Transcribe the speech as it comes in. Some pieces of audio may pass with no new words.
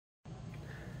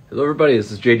Hello everybody,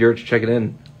 this is Jay Dirch checking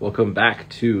in. Welcome back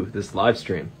to this live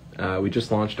stream. We just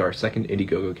launched our second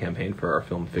Indiegogo campaign for our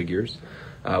film Figures,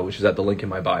 which is at the link in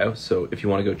my bio. So if you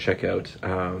want to go check out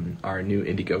our new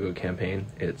Indiegogo campaign,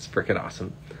 it's freaking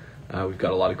awesome. We've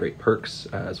got a lot of great perks,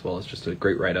 as well as just a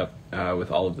great write-up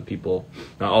with all of the people,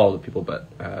 not all of the people, but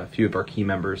a few of our key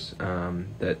members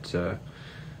that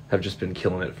have just been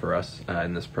killing it for us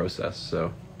in this process.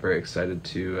 So very excited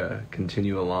to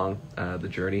continue along the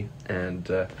journey and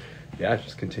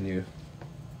just continue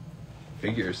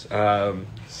Figures.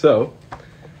 So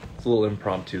it's a little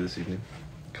impromptu this evening,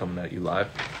 coming at you live.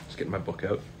 Just getting my book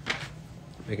out,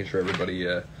 making sure everybody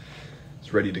is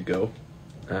ready to go.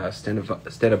 Standing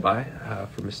by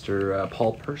for Mr.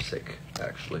 Paul Persick,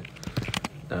 actually,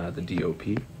 the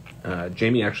DOP.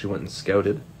 Jamie actually went and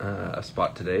scouted a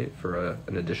spot today for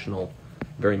an additional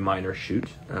very minor shoot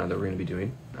that we're going to be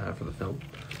doing for the film.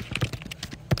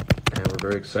 And we're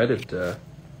very excited to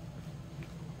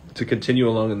continue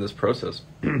along in this process.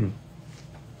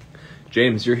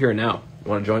 James, you're here now. You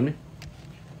want to join me?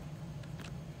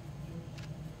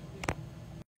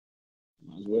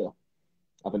 As well.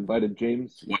 I've invited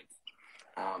James,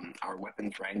 our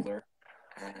weapons wrangler,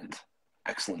 and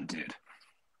excellent dude.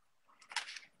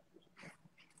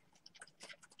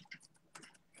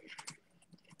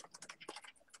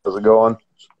 How's it going?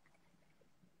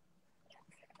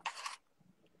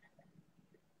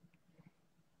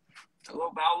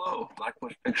 Hello, Paolo.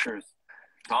 Blackbush Pictures.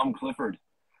 Tom Clifford.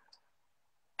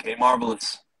 K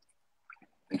Marvelous.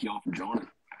 Thank you all for joining.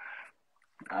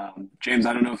 James,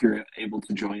 I don't know if you're able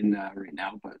to join right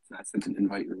now, but I sent an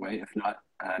invite your way. If not,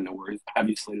 no worries. I have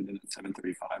you slated in at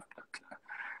 7:35, but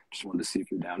just wanted to see if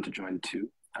you're down to join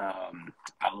too.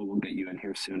 Paolo will get you in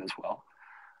here soon as well.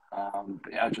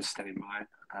 But yeah, just standing by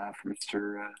for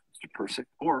Mr. Persick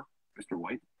or Mr.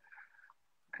 White.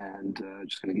 And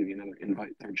just going to give you another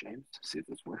invite there, James, to see if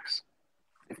this works.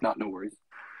 If not, no worries.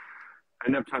 I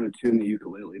didn't have time to tune the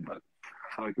ukulele, but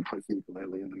I thought I could play some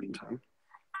ukulele in the meantime.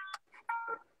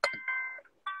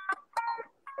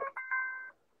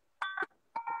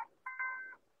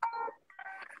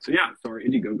 So yeah, so our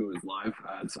Indiegogo is live.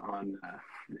 It's on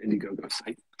the Indiegogo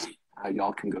site.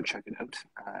 Y'all can go check it out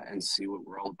and see what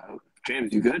we're all about.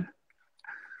 James, you good?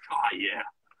 Oh, yeah.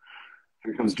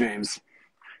 Here comes James.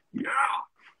 Yeah.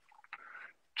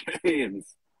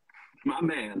 James, my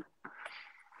man.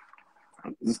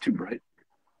 Is this too bright?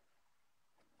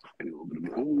 Maybe a little bit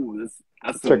of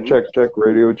that's check,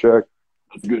 radio check.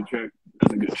 That's a good check.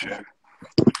 That's a good check.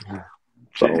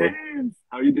 James,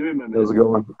 how are you doing, my man? How's it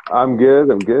going? I'm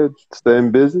good.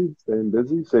 Staying busy,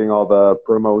 seeing all the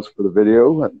promos for the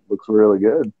video. It looks really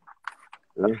good.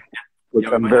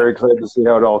 Yeah. I'm very excited to see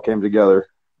how it all came together.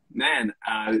 Man,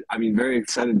 very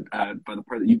excited by the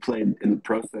part that you played in the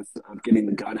process of getting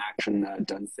the gun action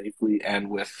done safely and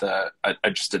with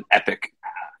just an epic,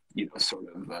 sort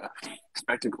of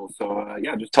spectacle. So,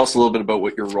 just tell us a little bit about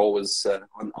what your role was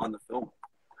on the film.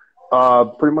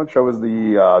 Pretty much I was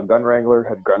the head gun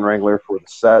wrangler for the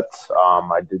set.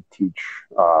 I did teach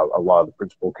a lot of the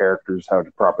principal characters how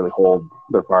to properly hold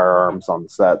their firearms on the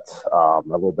set. A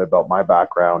little bit about my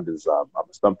background is I'm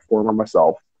a stunt performer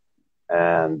myself.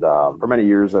 And for many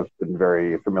years, I've been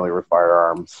very familiar with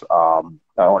firearms. I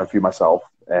own a few myself,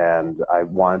 and I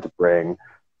wanted to bring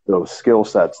those skill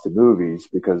sets to movies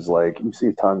because, you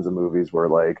see tons of movies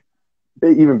where,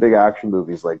 even big action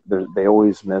movies, they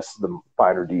always miss the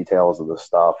finer details of the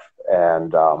stuff.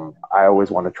 And I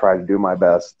always want to try to do my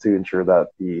best to ensure that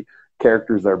the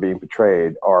characters that are being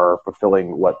portrayed are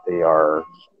fulfilling what they are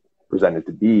presented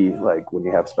to be, like when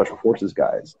you have special forces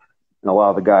guys. And a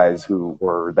lot of the guys who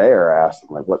were there asked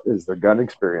them, what is their gun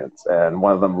experience? And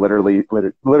one of them literally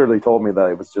told me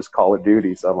that it was just Call of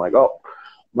Duty. So I'm like, oh,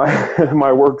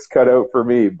 my work's cut out for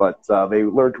me. But they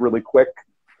learned really quick.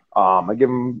 I give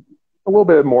them a little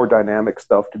bit more dynamic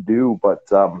stuff to do, but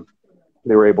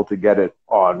they were able to get it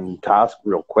on task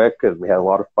real quick, and we had a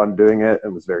lot of fun doing it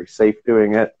and was very safe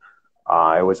doing it.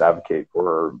 I always advocate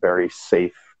for very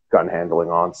safe gun handling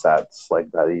on sets.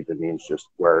 That even means just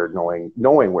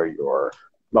knowing where your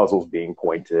muzzle's being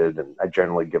pointed. And I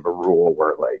generally give a rule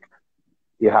where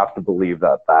you have to believe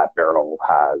that barrel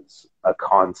has a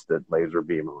constant laser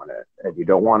beam on it, and you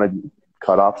don't want to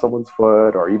cut off someone's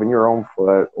foot or even your own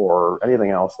foot or anything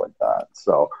else like that.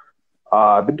 So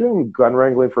I've been doing gun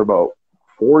wrangling for about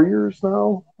 4 years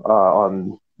now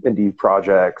on indie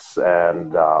projects,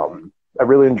 and I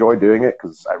really enjoy doing it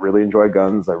because I really enjoy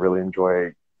guns. I really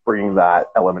enjoy bringing that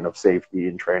element of safety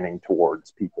and training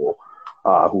towards people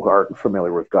who aren't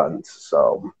familiar with guns.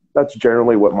 So that's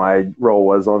generally what my role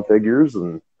was on Figures,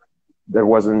 and there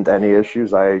wasn't any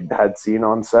issues I had seen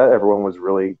on set. Everyone was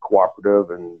really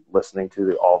cooperative and listening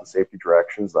to all the safety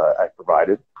directions that I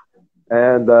provided.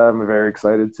 And I'm very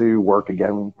excited to work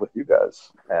again with you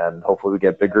guys, and hopefully we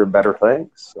get bigger and better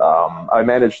things. I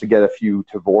managed to get a few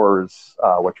Tavors,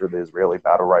 which are the Israeli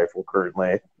battle rifle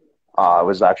currently. It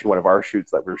was actually one of our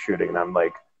shoots that we were shooting, and I'm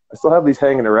like, I still have these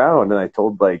hanging around, and I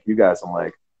told like you guys, I'm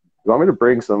like, you want me to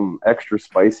bring some extra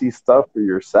spicy stuff for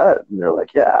your set? And they're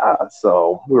like, yeah.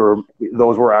 So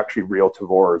those were actually real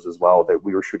Tavors as well, that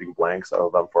we were shooting blanks out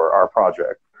of them for our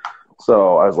project.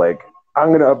 So I was like, I'm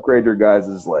going to upgrade your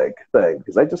guys' like thing,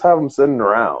 because I just have them sitting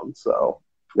around. So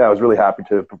yeah, I was really happy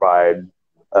to provide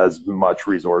as much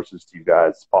resources to you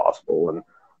guys as possible. And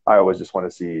I always just want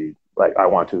to see, like, I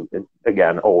want to,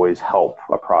 again, always help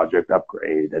a project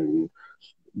upgrade and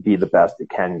be the best it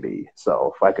can be.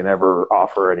 So if I can ever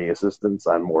offer any assistance,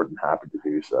 I'm more than happy to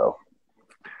do so.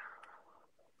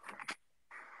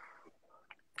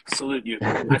 Salute you.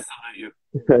 I salute you.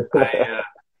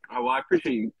 I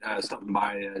appreciate you stopping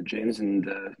by, James, and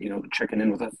checking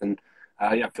in with us. And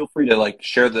yeah, feel free to like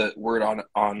share the word on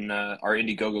our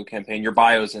Indiegogo campaign. Your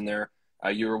bio's in there.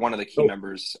 You were one of the key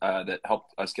members that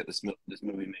helped us get this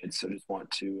movie made. So just want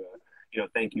to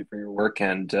thank you for your work,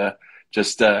 and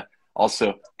just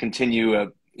also continue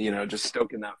just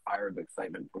stoking that fire of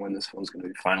excitement for when this film's going to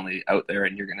be finally out there,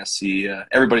 and you're going to see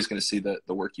everybody's going to see the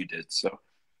work you did. So.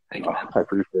 Thank you, man. I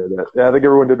appreciate it. Yeah, I think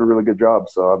everyone did a really good job.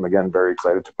 So I'm, again, very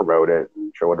excited to promote it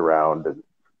and show it around. And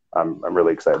I'm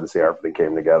really excited to see how everything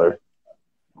came together.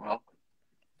 Well,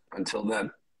 until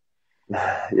then.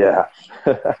 Yeah.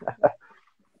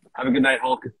 Have a good night,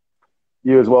 Hulk.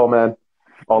 You as well, man.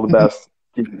 All the best.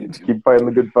 keep fighting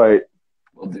the good fight.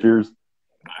 Cheers.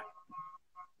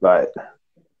 Bye.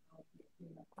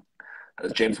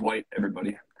 That's James White,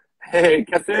 everybody. Hey,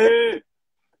 Cassie!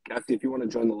 Cassie, if you want to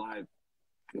join the live,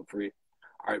 feel free.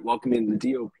 All right, welcoming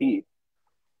the DOP,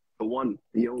 the one,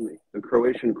 the only, the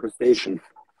Croatian crustacean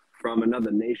from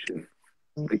another nation.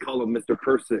 They call him Mr.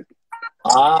 Persic.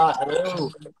 Hello.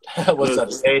 What's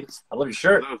up, Spade? I love your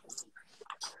shirt.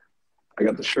 I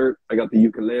got the shirt, I got the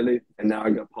ukulele, and now I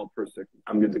got Paul Persic.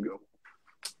 I'm good to go.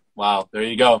 Wow, there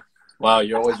you go. Wow,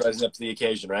 you're always rising up to the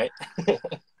occasion, right? I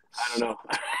don't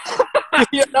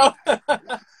know.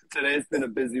 Today's been a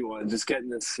busy one, just getting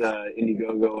this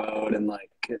Indiegogo out and like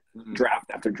draft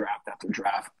after draft after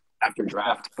draft after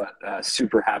draft. But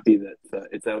super happy that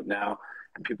it's out now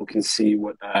and people can see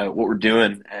what we're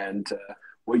doing and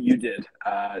what you did.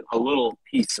 A little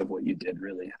piece of what you did,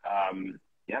 really.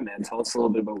 Yeah, man. Tell us a little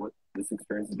bit about what this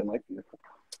experience has been like for you.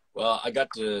 Well, I got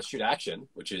to shoot action,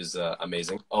 which is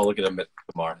amazing. Oh, look at him,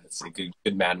 Kamar. That's a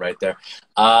good man right there.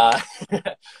 Got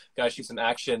to shoot some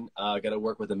action. Got to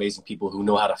work with amazing people who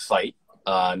know how to fight,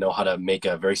 know how to make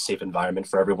a very safe environment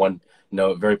for everyone,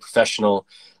 very professional.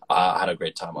 I had a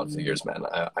great time on Figures, man.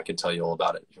 I can tell you all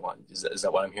about it if you want. Is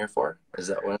that what I'm here for? Is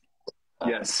that what?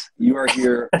 Yes, you are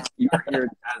here. You are here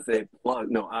as a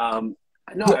plug. No, I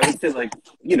would say like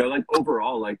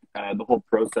overall, like the whole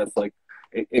process, like.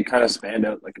 It kind of spanned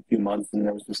out like a few months, and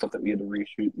there was some stuff that we had to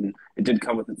reshoot, and it did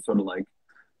come with it sort of like,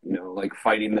 like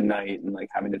fighting the night and like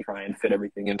having to try and fit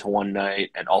everything into one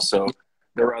night. And also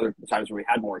there were other times where we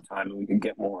had more time and we could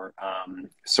get more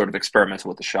sort of experimental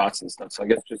with the shots and stuff. So I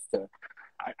guess just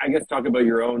I guess talk about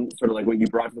your own sort of like what you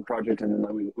brought to the project and then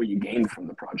like what you gained from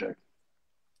the project.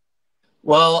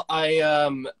 Well,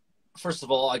 first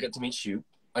of all, I got to meet you.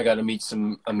 I got to meet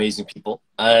some amazing people,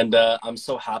 and I'm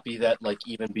so happy that like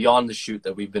even beyond the shoot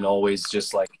that we've been always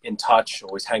just like in touch,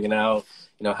 always hanging out,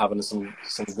 having some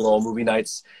good old movie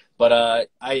nights. But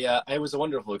it was a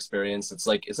wonderful experience. It's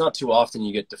like it's not too often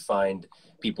you get to find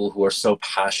people who are so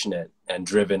passionate and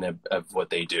driven of what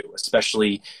they do,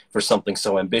 especially for something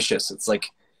so ambitious. It's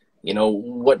like,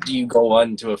 what do you go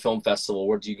on to a film festival?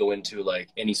 Where do you go into like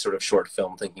any sort of short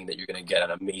film thinking that you're going to get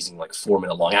an amazing like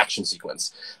 4-minute long action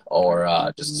sequence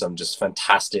or just some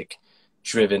fantastic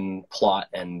driven plot?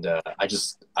 And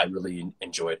I really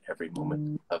enjoyed every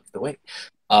moment of the way.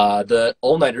 The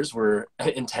all-nighters were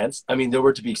intense. I mean, they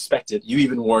were to be expected. You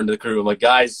even warned the crew, I'm like,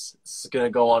 guys, it's going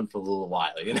to go on for a little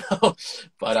while,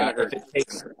 But if it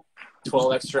takes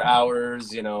 12 extra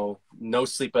hours, no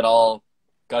sleep at all,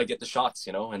 got to get the shots,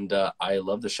 and I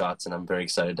love the shots, and I'm very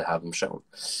excited to have them shown.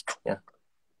 Yeah.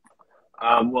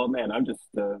 Well, man, I'm just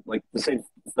like the same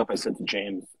stuff I said to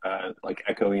James, like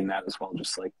echoing that as well.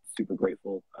 Just like super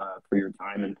grateful for your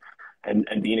time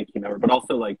and being a key member, but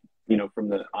also like from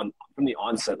the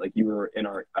onset, like you were in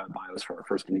our bios for our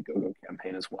first Indiegogo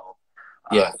campaign as well.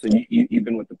 Yeah. So you've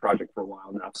been with the project for a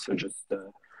while now. So just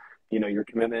your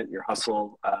commitment, your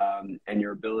hustle, and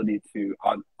your ability to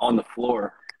on the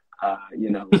floor.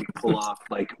 We pull off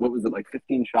like, what was it, like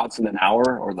 15 shots in an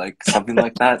hour or like something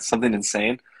like that, something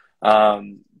insane.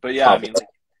 But yeah, I mean, like,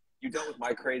 you dealt with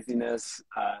my craziness,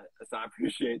 so I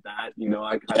appreciate that.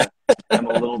 I kind of am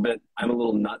I'm a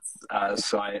little nuts,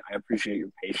 so I appreciate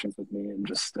your patience with me and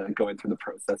just going through the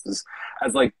processes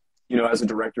as like, as a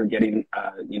director, getting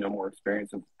more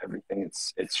experience with everything.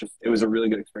 It was a really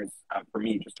good experience for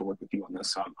me just to work with you on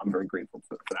this. So I'm very grateful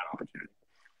for that opportunity.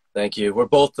 Thank you. We're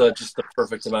both just the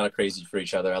perfect amount of crazy for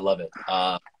each other. I love it.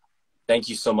 Thank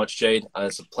you so much, Jade.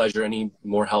 It's a pleasure. Any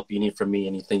more help you need from me,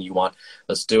 anything you want,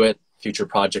 let's do it. Future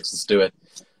projects, let's do it.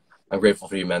 I'm grateful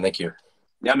for you, man. Thank you.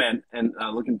 Yeah, man. And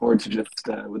looking forward to just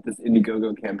with this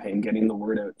Indiegogo campaign, getting the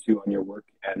word out too on your work.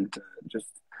 And just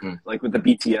like with the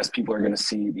BTS, people are going to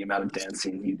see the amount of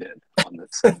dancing you did on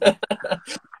this.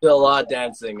 Still a lot of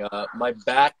dancing. My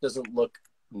back doesn't look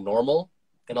normal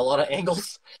in a lot of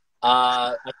angles.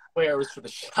 I swear it was for the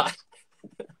shot.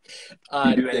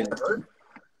 You do anything?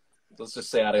 Let's just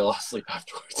say I lost sleep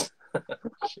afterwards.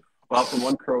 Well, from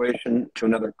one Croatian to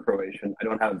another Croatian, I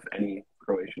don't have any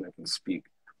Croatian I can speak,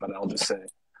 but I'll just say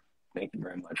thank you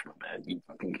very much, my man. You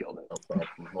fucking killed it. No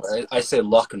problem. I say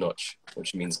laka noć,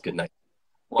 which means good night.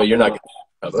 But you're not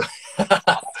good.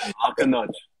 Laka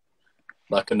noć.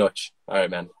 Laka noć. All right,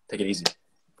 man. Take it easy.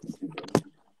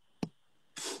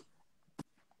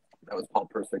 That was Paul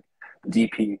Persick, the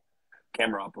DP,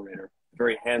 camera operator.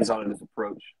 Very hands-on in his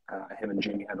approach. Him and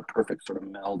Jamie had a perfect sort of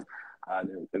meld.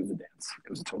 It was a dance. It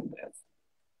was a total dance.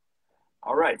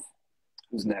 All right.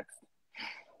 Who's next?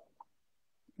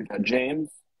 We've had James.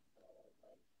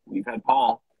 We've had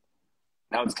Paul.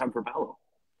 Now it's time for Ballo.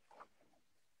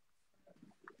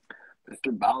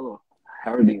 Mr. Ballo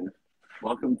Haradine,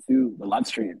 welcome to the live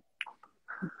stream.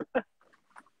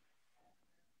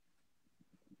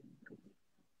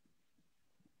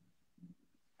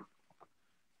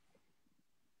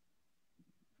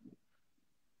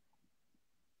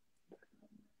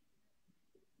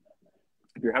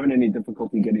 If you're having any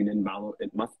difficulty getting in, Ballo,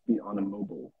 it must be on a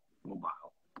mobile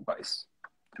device,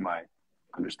 to my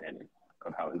understanding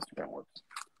of how Instagram works.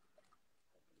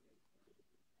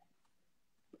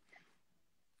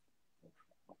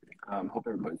 Hope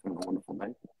everybody's having a wonderful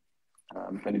night.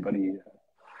 If anybody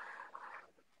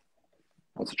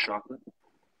wants a chocolate,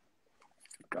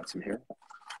 got some here.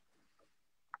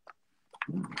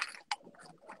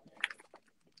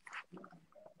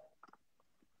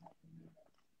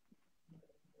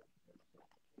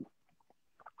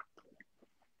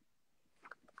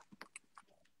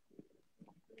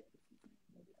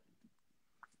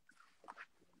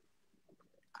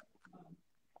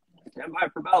 Stand by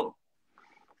for Ballo.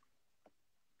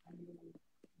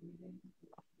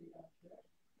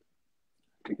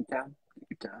 Take your time.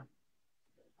 Take your time.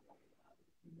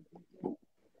 Oh.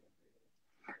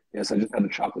 Yes, I just had a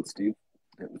chocolate, Steve.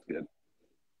 It was good.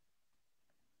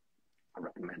 I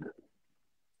recommend it.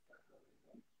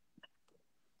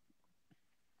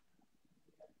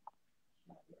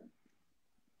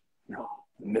 No,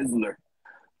 the Mizzler.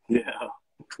 Yeah.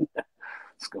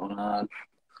 What's going on?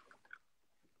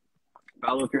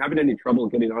 Ballo, if you're having any trouble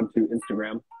getting onto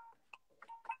Instagram,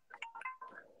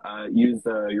 use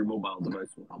your mobile device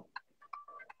will help.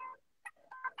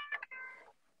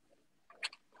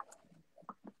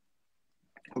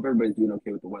 Hope everybody's doing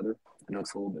okay with the weather. I know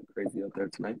it's a little bit crazy out there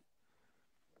tonight.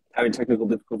 Having technical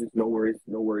difficulties, no worries,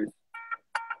 no worries.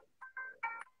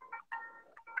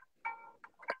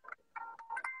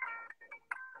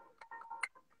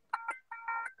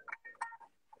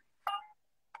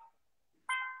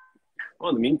 Well,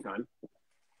 in the meantime,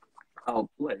 I'll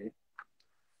play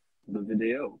the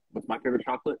video. What's my favorite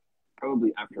chocolate?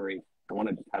 Probably after 8. The one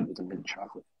I just had was a mint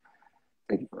chocolate.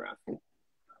 Thank you for asking.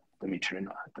 Dimitri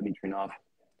off.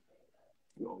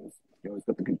 You always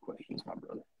got the good questions, my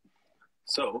brother.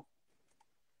 So,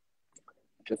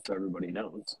 just so everybody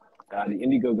knows, the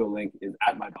Indiegogo link is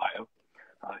at my bio.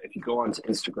 If you go onto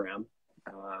Instagram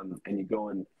and you go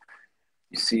and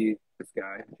you see this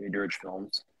guy, J. Dirge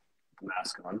Films, the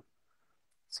mask on.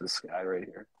 It's this guy right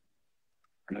here.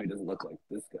 I know he doesn't look like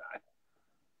this guy.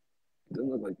 He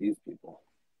doesn't look like these people.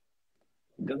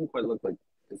 He doesn't quite look like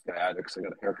this guy either because I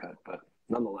got a haircut, but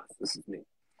nonetheless, this is me.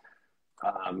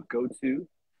 Go to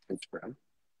Instagram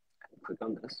and click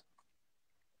on this,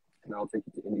 and I'll take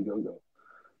you to Indiegogo,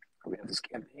 where we have this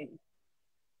campaign.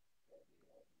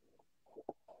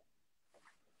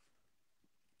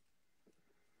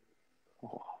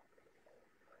 Oh.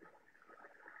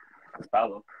 That's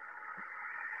Ballo.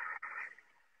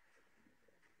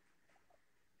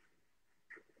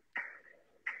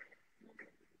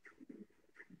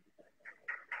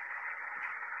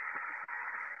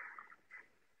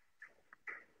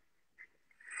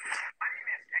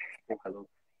 hello.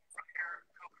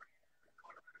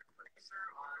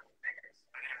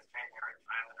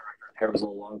 Hair was a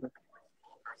little longer.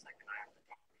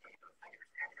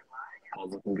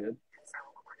 Paul's looking good.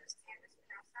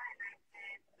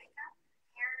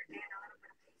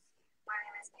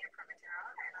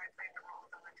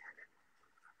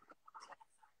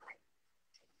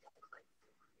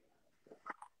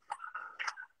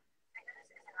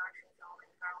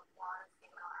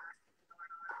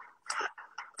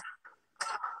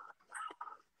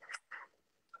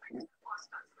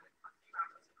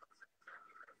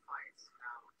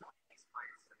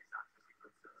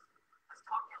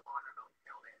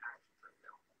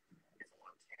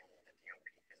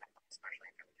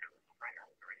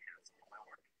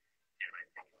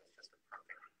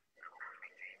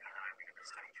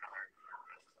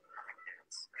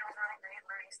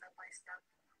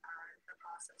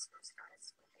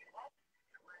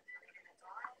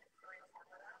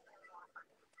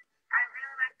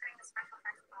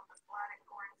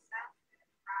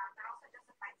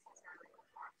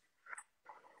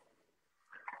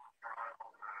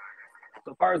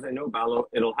 So far as I know, Ballo,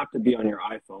 it'll have to be on your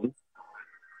iPhone.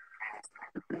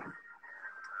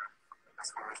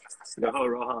 Go,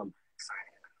 Roham.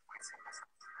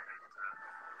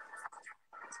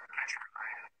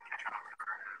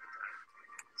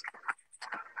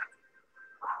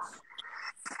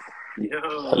 Yo.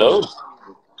 Hello.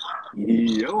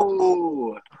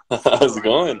 Yo. How's it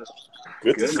going?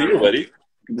 Good to see you, buddy.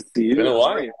 Good to see you. Been a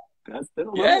while. That's been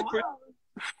a Yeah, while.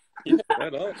 yeah,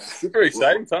 right on. Super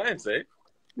exciting times, eh?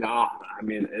 No, I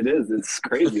mean it is. It's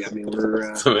crazy. I mean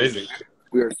It's amazing.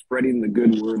 we are spreading the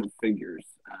good word of figures,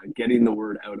 getting the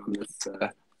word out on this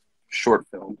short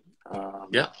film.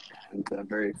 Yeah. And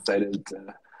very excited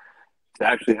to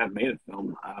actually have made a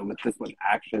film with this much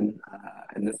action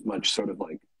and this much sort of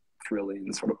like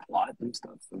thrilling sort of plot and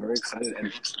stuff. So very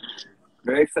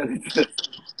excited to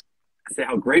say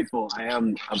how grateful I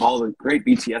am of all the great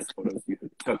BTS photos you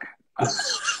took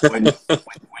when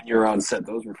you're on set.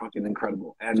 Those were fucking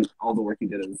incredible, and all the work you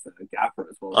did as a gaffer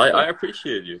as well. I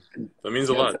appreciate you. That means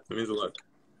a lot. That means a lot.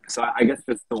 So I guess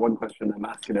just the one question I'm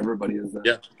asking everybody is,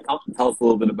 tell us a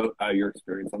little bit about your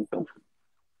experience on film.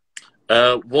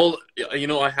 Well, you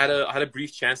know, I had a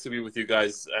brief chance to be with you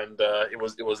guys, and it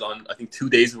was on, I think, 2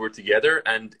 days we were together,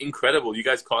 and incredible. You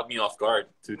guys caught me off guard,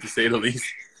 to say the least.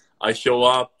 I show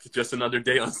up just another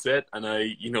day on set, and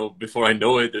before I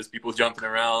know it, there's people jumping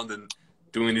around and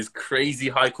doing these crazy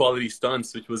high quality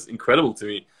stunts, which was incredible to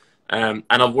me. And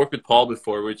I've worked with Paul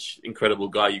before, which incredible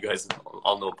guy. You guys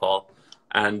all know Paul,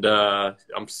 and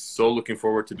I'm so looking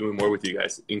forward to doing more with you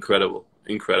guys. Incredible.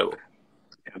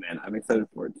 Yeah, man, I'm excited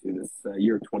for it too. This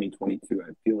year 2022,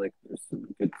 I feel like there's some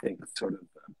good things sort of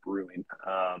brewing.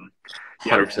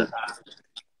 100%.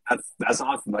 That's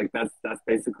awesome. Like that's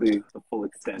basically the full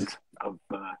extent of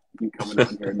you coming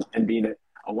on here and being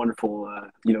a wonderful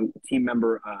team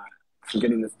member for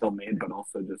getting this film made, but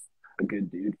also just a good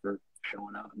dude for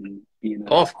showing up and being.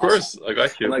 Of course, I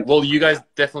got you. Like, well, you guys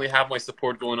definitely have my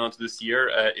support going on to this year.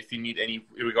 If you need any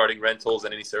regarding rentals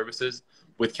and any services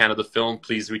with Canada Film,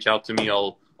 please reach out to me.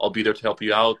 I'll be there to help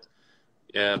you out.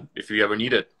 If you ever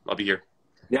need it, I'll be here.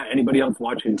 Yeah, anybody else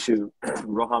watching too,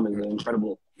 Roham is an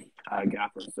incredible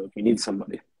gaffer. So if you need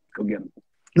somebody, go get him.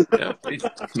 Yeah, please.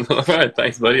 All right,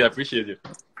 thanks, buddy. I appreciate you.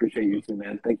 Appreciate you too,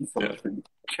 man. Thank you so much for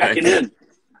checking in.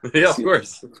 Yeah, of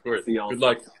course. See y'all. Good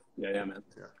luck. Yeah, man.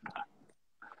 Yeah.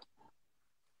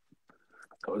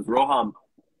 That was Roham.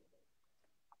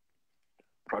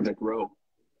 Project Row.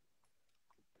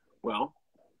 Well,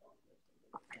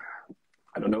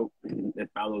 I don't know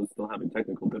if Ballo is still having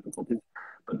technical difficulties,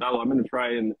 but Ballo, I'm going to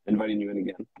try and inviting you in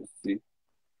again just to see.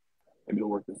 Maybe it'll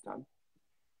work this time.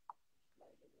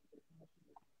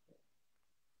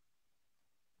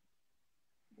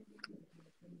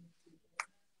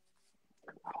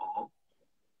 Paul,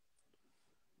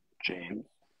 James,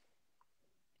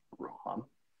 Roham.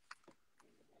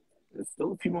 There's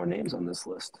still a few more names on this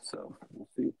list, so we'll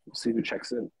see. We'll see who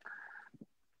checks in.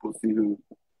 We'll see who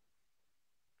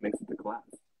makes it to class.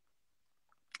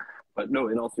 But no,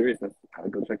 in all seriousness,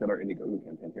 go check out our Indiegogo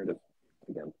campaign. Here it is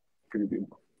again for your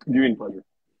viewing pleasure.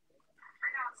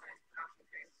 Right now, it's in its production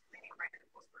phase, leading right into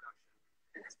post-production.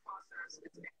 And this process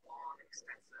is a long,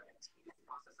 extensive, and tedious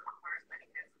process that requires many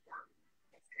hands of work.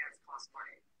 And costs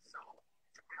money. So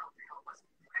to help us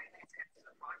bring these into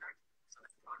the project, so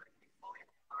this project can be fully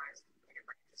realized, we can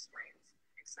bring it to screens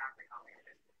exactly how we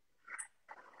envision it.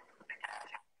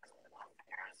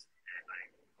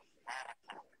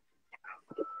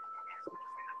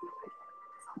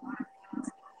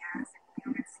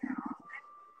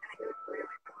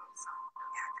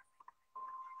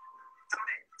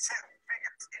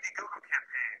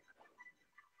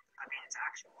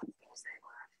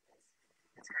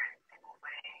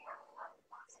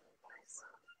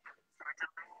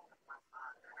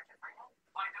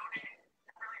 by donating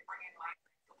and really bringing my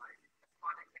thing to life. This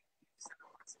project came 7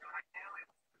 months ago, and I knew it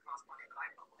was cost money, but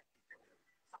I believed in it.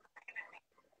 So believe in me.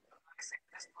 I say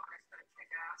this project's gonna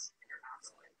kick ass, and you're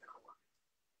absolutely gonna love it.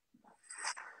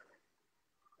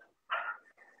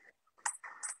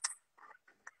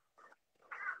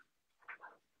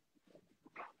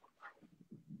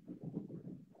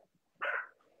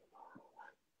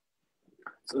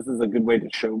 So this is a good way to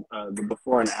show the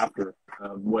before and after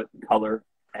of what color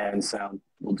and sound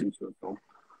will do to a film.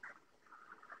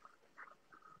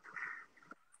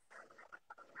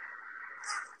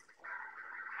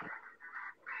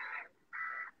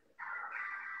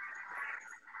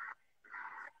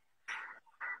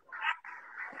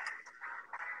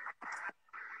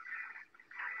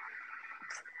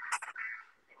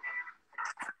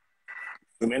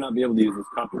 We may not be able to use this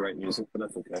copyright music, but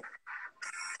that's okay.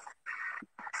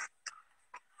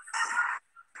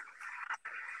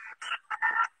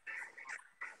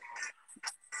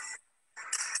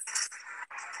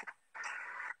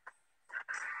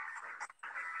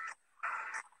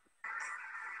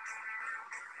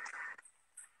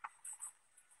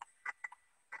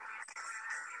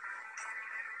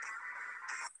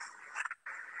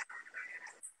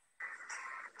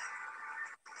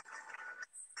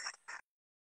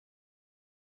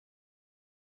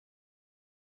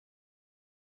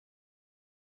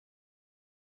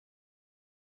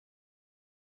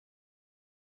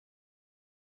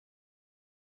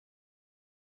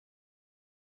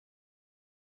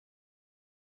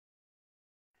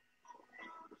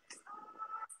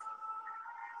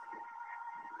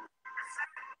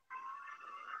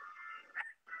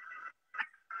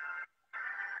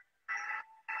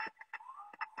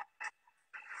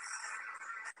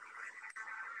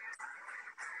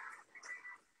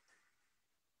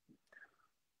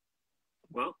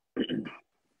 Well, we're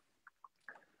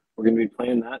going to be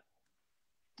playing that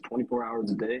 24 hours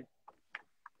a day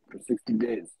for 60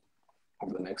 days,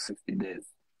 over the next 60 days,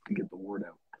 to get the word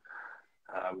out.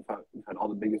 We've had all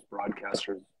the biggest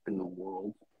broadcasters in the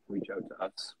world reach out to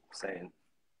us saying,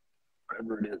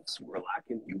 whatever it is we're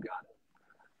lacking, you got it.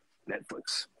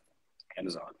 Netflix,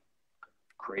 Amazon,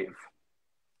 Crave,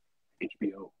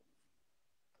 HBO,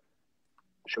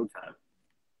 Showtime.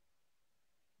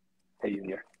 Hey,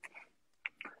 Junior.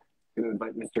 I'm going to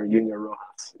invite Mr. Junior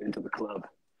Rojas into the club.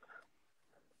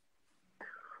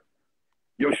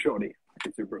 Yo, Shorty,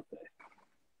 it's your birthday.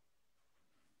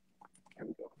 Here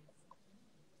we go.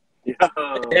 Yo,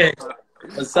 Hey,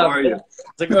 what's how up? are you?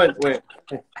 How's it going? Wait,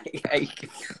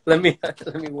 let me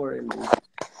worry.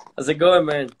 How's it going,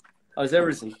 man? How's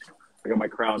everything? I got my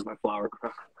crown, my flower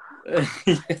crown.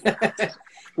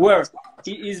 Where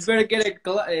it's better get a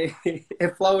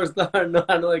flower star, not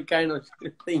another kind of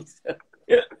things.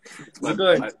 How's it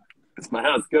going? It's my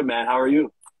house. Good, man. How are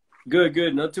you? Good,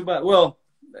 not too bad. Well,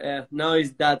 now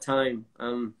it's that time.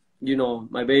 You know,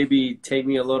 my baby take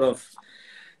me a lot of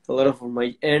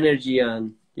my energy,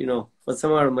 and you know, what's the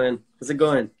matter, man? How's it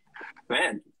going?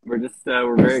 Man, we're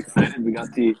very excited. We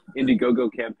got the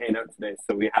Indiegogo campaign out today,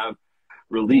 so we have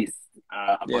released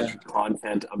a bunch of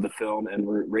content of the film, and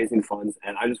we're raising funds.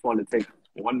 And I just wanted to take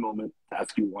one moment to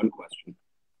ask you one question.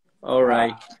 All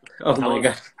right. Oh tell my us-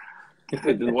 God.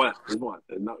 There's one.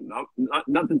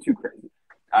 Nothing too crazy.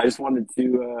 I just wanted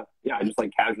to, I just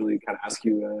like casually kind of ask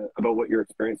you about what your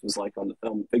experience was like on the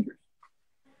film Figures.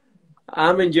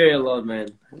 I'm enjoying a lot, man.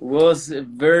 It was a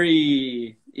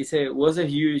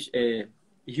huge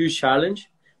challenge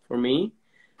for me,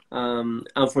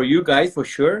 and for you guys for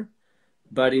sure.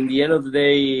 But in the end of the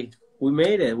day, we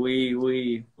made it.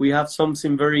 We have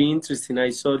something very interesting. I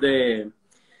saw the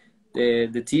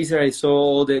teaser, I saw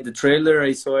all the trailer,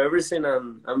 I saw everything,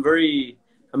 and I'm very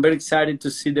excited to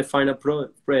see the final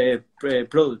product.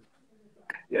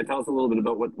 Yeah, tell us a little bit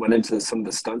about what went into some of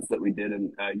the stunts that we did,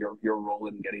 and your role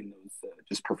in getting those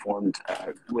just performed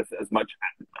with as much,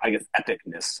 I guess,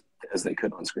 epicness as they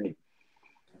could on screen.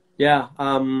 Yeah.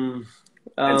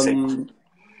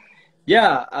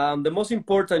 Yeah. The most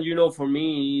important, you know, for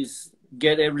me is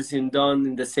get everything done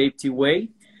in the safety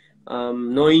way.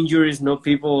 No injuries, no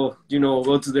people, you know,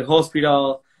 go to the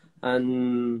hospital,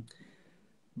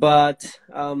 but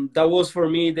that was for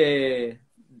me the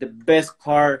best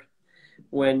part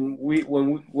when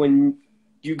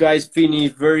you guys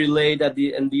finish very late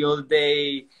and the other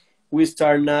day we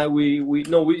start now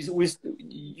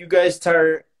you guys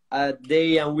start at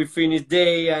day and we finish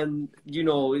day, and you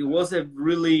know it was a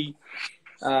really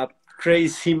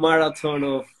crazy marathon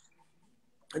of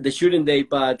the shooting day,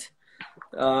 but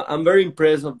I'm very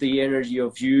impressed of the energy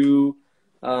of you.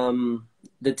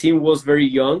 The team was very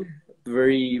young,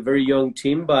 very young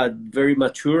team, but very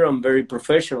mature and very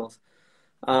professional.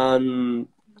 And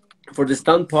for the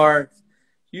stunt part,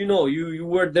 you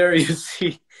were there.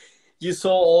 You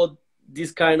saw all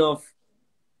this kind of,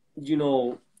 you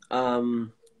know,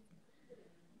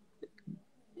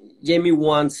 Jamie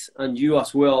wants, and you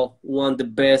as well want the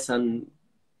best, and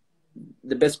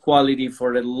the best quality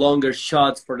for the longer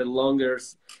shots, for the longer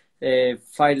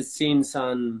fight scenes.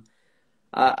 And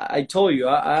I told you,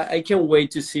 I can't wait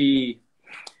to see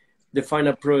the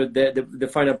final product, the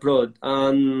final product.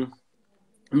 And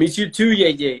miss you too,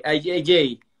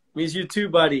 AJ. Miss you too,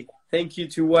 buddy. Thank you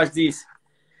to watch this.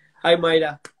 Hi,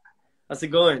 Mayra. How's it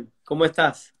going? ¿Cómo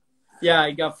estás? Yeah,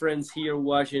 I got friends here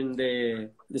watching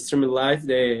the streaming live,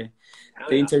 the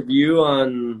interview,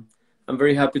 and I'm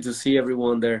very happy to see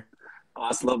everyone there. Oh,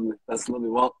 that's lovely. That's lovely.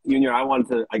 Well, Junior, I wanted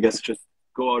to, I guess, just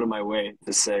go out of my way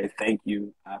to say thank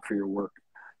you for your work.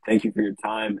 Thank you for your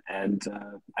time. And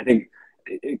I think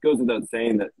it goes without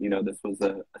saying that, this was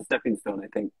a stepping stone, I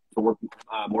think, to work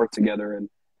more together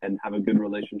and have a good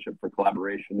relationship for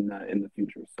collaboration in the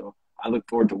future. So I look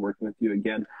forward to working with you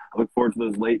again. I look forward to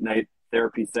those late night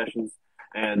therapy sessions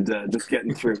and just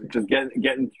getting through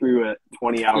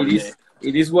 20 hours a day.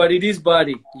 It is what it is,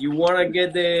 buddy. You want to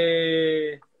get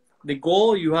the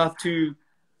goal, you have to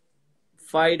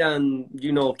fight and,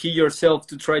 kill yourself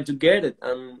to try to get it.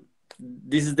 And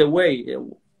this is the way,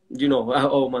 oh,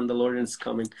 Mandalorian's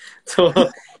coming. So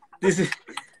this is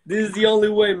the only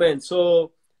way, man.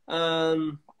 So,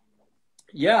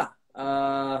 yeah,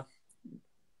 that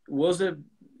was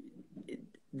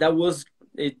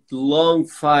a long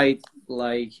fight.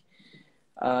 Like,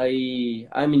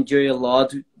 I'm enjoying a lot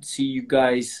to see you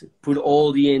guys put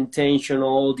all the intention,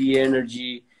 all the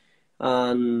energy,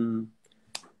 and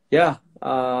yeah,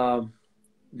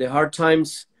 the hard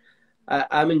times.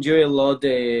 I'm enjoying a lot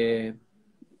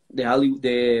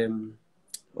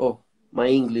my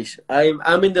English.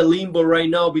 I'm in the limbo right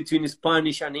now between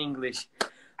Spanish and English.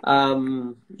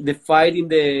 The fight in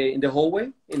the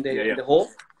hallway, in the hall.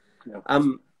 Yeah.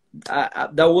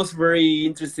 That was very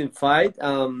interesting fight.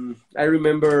 I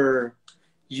remember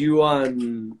you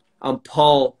and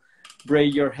Paul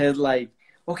break your head like,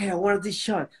 okay, I want this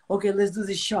shot. Okay, let's do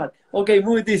this shot. Okay,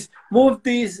 move this wall.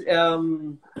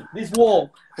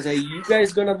 I say, you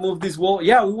guys gonna move this wall?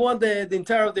 Yeah, we want the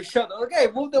entire of the shot. Okay,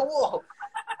 move the wall.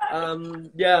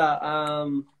 I'm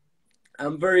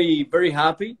very, very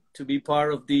happy to be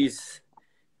part of this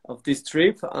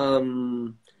trip.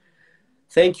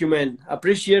 Thank you, man.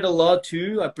 Appreciate a lot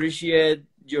too. Appreciate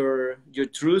your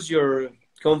truth, your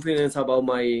confidence about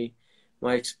my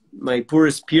poor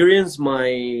experience.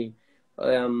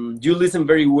 You listen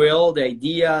very well. The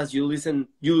ideas you listen.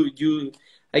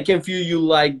 I can feel you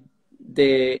like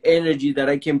the energy that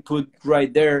I can put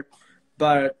right there.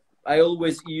 But I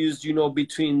always use,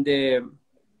 between the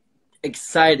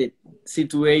excited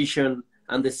situation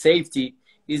and the safety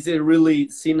is a really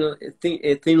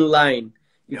thin line.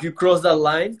 If you cross that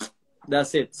line,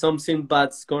 that's it. Something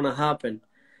bad's gonna happen.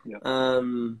 Yeah.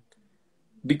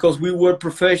 Because we were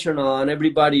professional and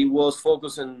everybody was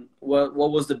focused on what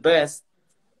was the best,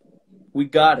 we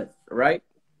got it, right?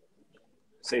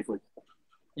 Safely.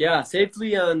 Yeah,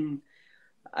 safely. And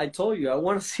I told you, I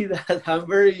want to see that. I'm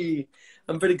very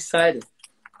excited.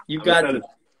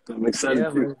 I'm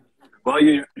excited too. Man. Well,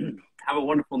 you have a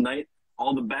wonderful night.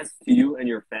 All the best to you and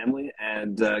your family,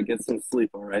 and get some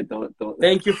sleep. All right, don't.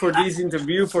 Thank you for this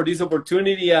interview, for this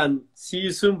opportunity, and see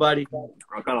you soon, buddy.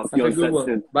 Rock on. I'll see you on set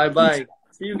soon. Bye.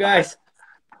 See you guys.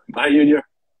 Bye, Junior.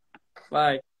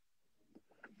 Bye.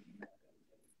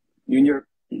 Junior,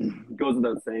 goes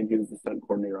without saying, he was the stunt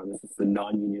coordinator on this. It's a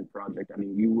non-union project. I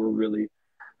mean, we were really,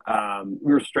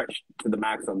 we were stretched to the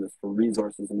max on this for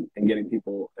resources and getting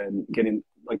people and getting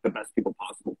like the best people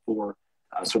possible for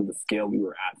sort of the scale we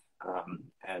were at.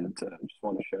 And just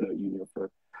want to shout out Junior for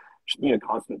just being a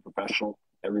consummate professional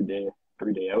every day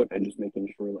out, and just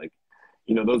making sure, like,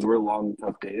 those were long,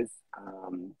 tough days.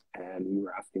 And we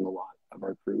were asking a lot of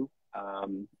our crew.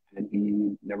 And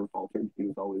he never faltered. He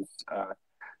was always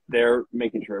there,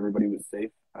 making sure everybody was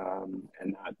safe.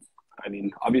 And that, I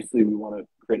mean, obviously we want to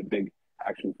create a big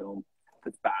action film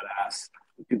that's badass,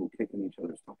 with people kicking each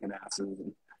other's fucking asses,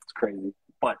 and it's crazy.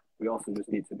 But we also just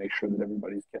need to make sure that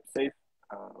everybody's kept safe.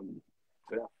 So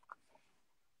yeah.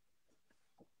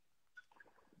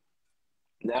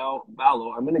 Now,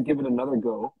 Valo, I'm going to give it another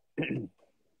go.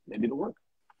 Maybe it'll work.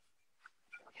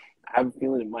 I have a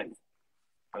feeling it might,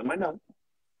 but it might not.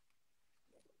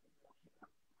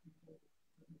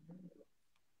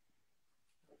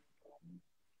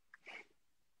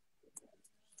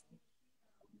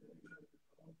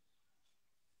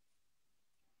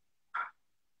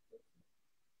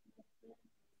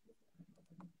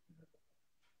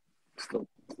 Still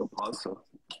Awesome.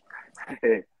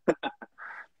 Hey.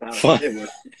 Fun. Hey,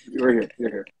 you're here.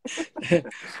 You're here.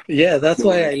 Yeah, that's No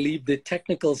why I worries. leave the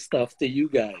technical stuff to you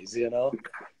guys, you know.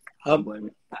 Don't I'm blame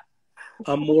me.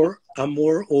 I'm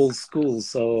more old school,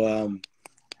 so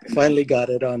finally got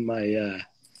it on my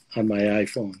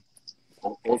iPhone.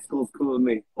 Old school's cool with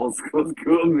me. Old school's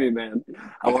cool with me, man.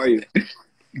 How are you?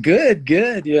 Good,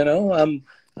 good. You know,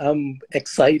 I'm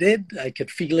excited. I could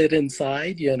feel it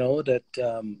inside, you know, that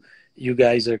you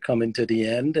guys are coming to the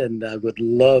end, and I would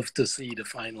love to see the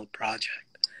final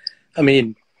project. I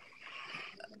mean,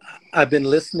 I've been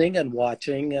listening and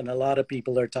watching, and a lot of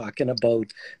people are talking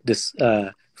about this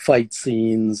fight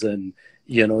scenes and,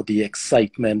 you know, the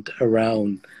excitement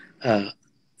around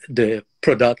the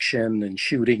production and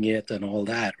shooting it and all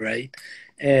that, right?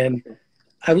 And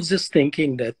I was just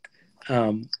thinking that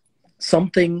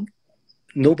something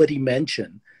nobody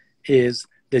mentioned is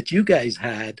that you guys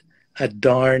had a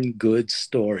darn good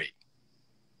story.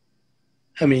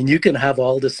 I mean, you can have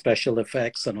all the special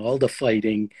effects and all the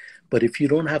fighting, but if you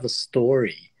don't have a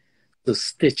story to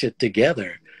stitch it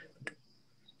together,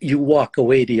 you walk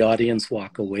away, the audience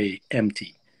walk away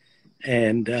empty.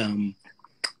 And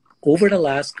over the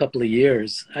last couple of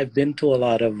years, I've been to a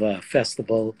lot of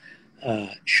festival,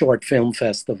 short film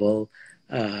festival,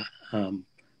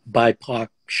 BIPOC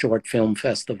short film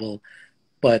festival,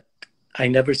 but I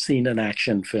never seen an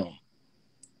action film.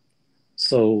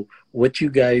 So what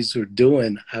you guys are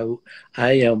doing,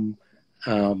 I am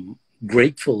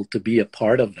grateful to be a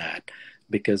part of that,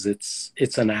 because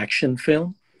it's an action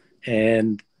film,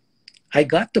 and I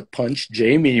got to punch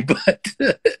Jamie, but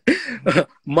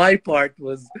my part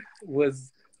was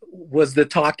the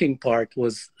talking part,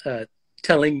 was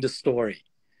telling the story,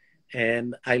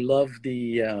 and I love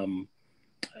the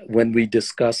when we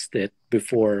discussed it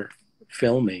before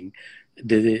filming,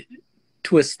 the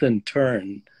twist and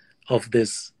turn of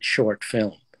this short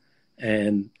film.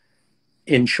 And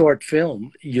in short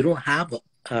film, you don't have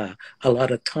a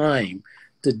lot of time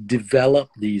to develop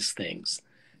these things.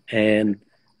 And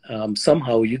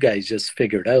somehow you guys just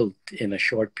figured out in a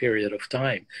short period of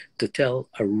time to tell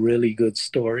a really good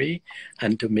story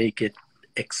and to make it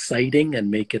exciting and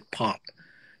make it pop.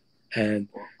 And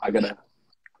I gotta.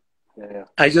 Yeah.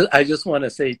 I just want to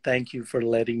say thank you for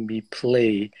letting me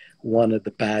play one of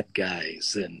the bad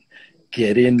guys and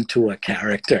get into a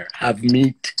character, have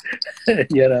meat,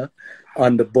 you know,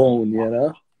 on the bone, you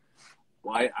know.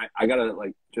 Well, I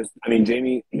gotta I mean,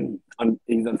 Jamie,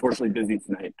 he's unfortunately busy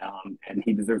tonight, and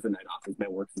he deserves a night off. His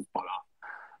man works his butt off.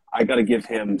 I gotta give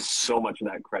him so much of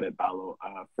that credit, Ballo,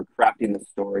 for crafting the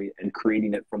story and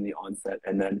creating it from the onset,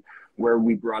 and then where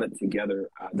we brought it together,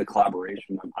 the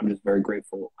collaboration. I'm just very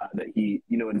grateful that he,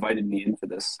 invited me into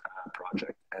this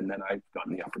project, and then I've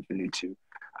gotten the opportunity to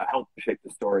help shape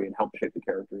the story and help shape the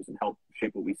characters and help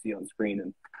shape what we see on screen.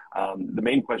 And the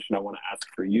main question I want to ask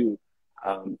for you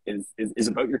is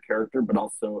about your character, but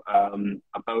also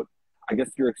about, I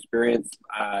guess, your experience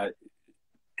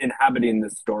inhabiting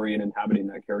this story and inhabiting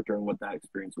that character, and what that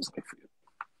experience was like for you.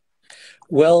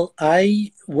 Well,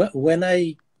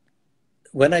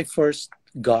 when I first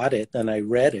got it and I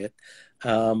read it,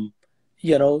 I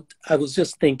was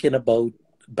just thinking about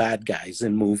bad guys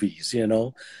in movies,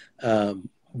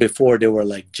 before they were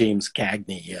like James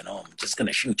Cagney, I'm just going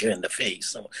to shoot you in the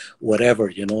face or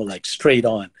whatever, like straight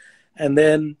on. And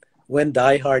then when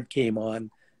Die Hard came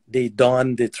on, they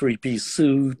donned the three-piece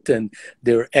suit and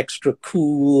they're extra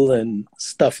cool and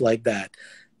stuff like that.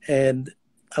 And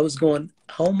I was going,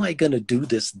 how am I going to do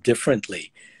this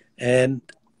differently? And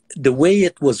the way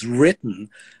it was written,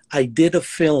 I did a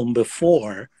film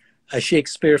before, a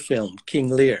Shakespeare film, King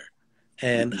Lear,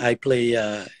 and I play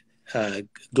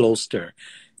Gloucester.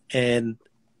 And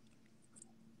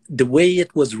the way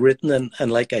it was written,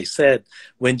 and like I said,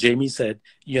 when Jamie said,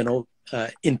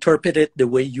 interpret it the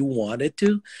way you wanted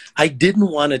to, I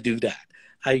didn't want to do that.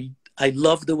 I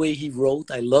love the way he wrote.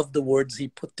 I love the words he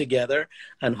put together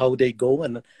and how they go.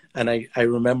 And I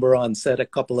remember on set a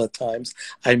couple of times,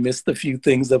 I missed a few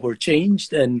things that were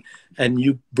changed, and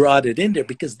you brought it in there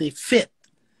because they fit,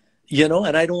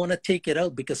 and I don't want to take it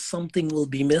out because something will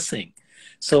be missing.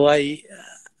 So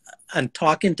and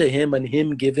talking to him and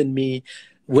him giving me,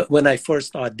 when I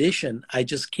first auditioned, I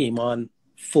just came on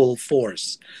full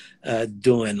force,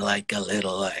 doing like a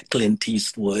little Clint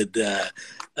Eastwood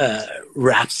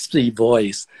raspy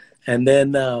voice. And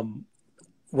then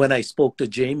when I spoke to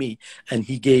Jamie and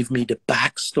he gave me the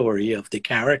backstory of the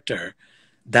character,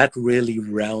 that really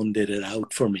rounded it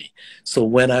out for me. So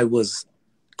when I was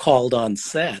called on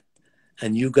set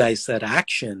and you guys said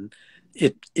action,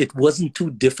 it wasn't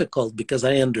too difficult because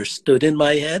I understood in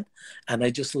my head and I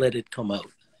just let it come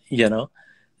out,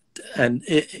 and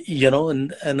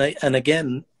and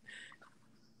again,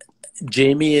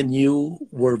 Jamie and you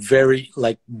were very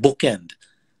like bookend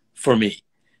for me.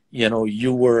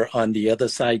 You were on the other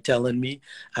side telling me,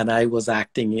 and I was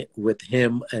acting it with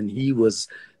him, and he was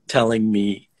telling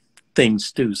me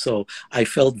things too. So I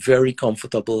felt very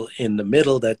comfortable in the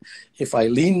middle that if I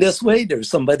lean this way, there's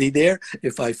somebody there.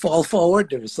 If I fall forward,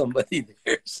 there's somebody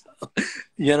there. So,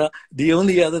 the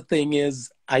only other thing is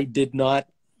I did my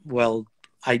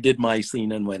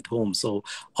scene and went home. So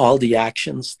all the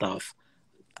action stuff,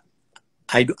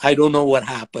 I don't know what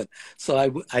happened.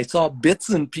 So I saw bits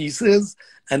and pieces,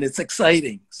 and it's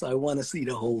exciting. So I want to see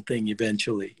the whole thing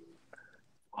eventually.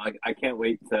 I can't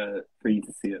wait for you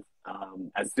to see it.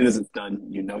 As soon as it's done,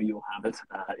 you'll have it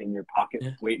in your pocket,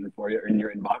 waiting for you, or in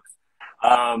your inbox.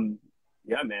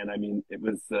 Yeah, man. I mean, it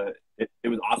was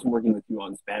awesome working with you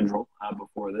on Spandrel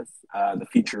before this, the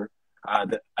feature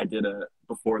that I did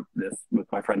before this with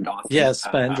my friend Dawson. Yeah,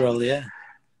 Spandrel. Yeah.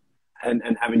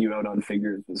 And having you out on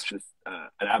Figures was just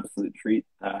an absolute treat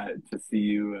to see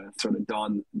you sort of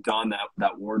don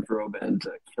that wardrobe and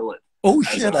kill it. Oh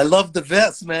shit! I love the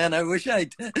vest, man. I wish I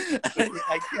did.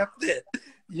 I kept it.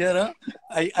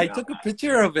 I took a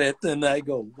picture of it, and I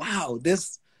go, "Wow,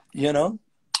 this." I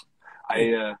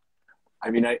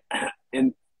mean,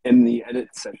 in the edit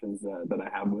sessions that I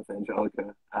have with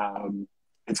Angelica,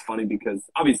 it's funny because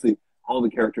obviously all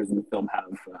the characters in the film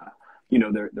have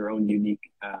their own unique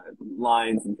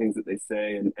lines and things that they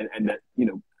say, and that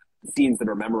scenes that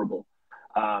are memorable.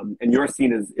 And your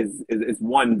scene is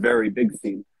one very big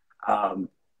scene.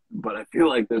 But I feel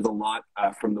like there's a lot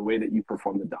from the way that you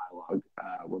perform the dialogue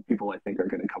where people, I think, are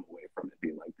going to come away from it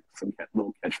being like some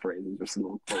little catchphrases or some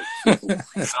little quotes.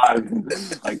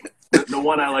 Like the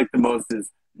one I like the most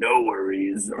is "no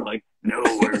worries" or like "no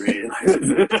worries."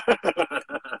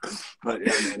 But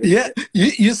yeah, man, yeah.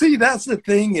 You see, that's the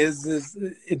thing is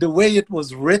the way it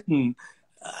was written.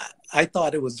 I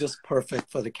thought it was just perfect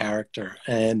for the character,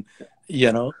 and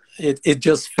it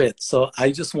just fits. So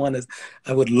I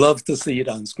would love to see it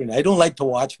on screen. I don't like to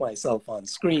watch myself on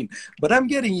screen, but I'm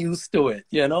getting used to it.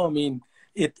 I mean,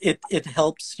 it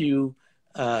helps you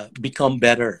become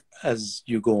better as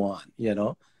you go on.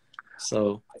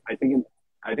 So I think in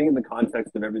the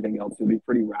context of everything else, you'll be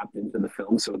pretty wrapped into the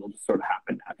film, so it'll just sort of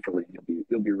happen naturally.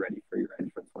 You'll be ready for your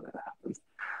entrance when it happens.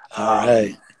 All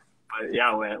right. But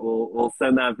yeah, we'll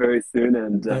send that very soon,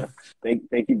 and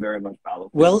thank you very much, Paolo.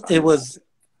 Well, it was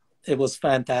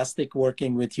fantastic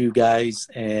working with you guys,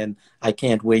 and I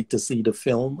can't wait to see the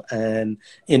film. And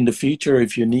in the future,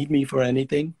 if you need me for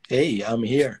anything, hey, I'm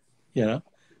here.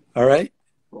 All right.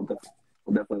 We'll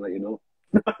definitely let you know.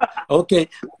 Okay,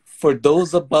 for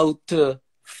those about to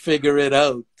figure it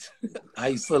out,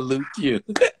 I salute you.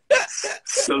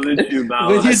 Salute you,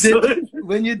 Paolo.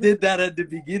 When you did that at the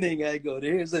beginning, I go,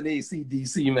 "There's an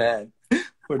AC/DC man."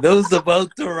 For those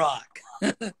about to rock.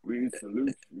 We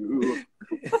salute you.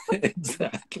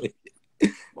 Exactly.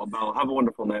 Well, Paolo, have a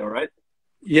wonderful night, all right?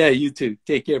 Yeah, you too.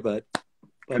 Take care, bud.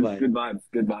 Bye-bye. Good vibes.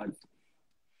 Good vibes.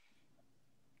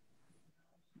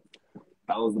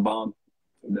 Paolo's the bomb.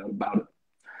 No doubt about it.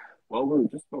 Well, we're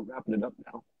just about wrapping it up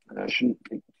now. I shouldn't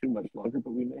take too much longer,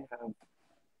 but we may have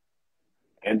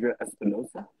Andrea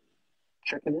Espinosa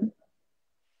checking in,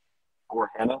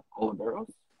 or Hannah Oliveros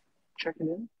checking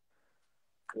in,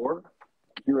 or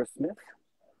Kira Smith,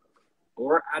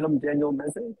 or Adam Daniel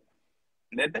Meze.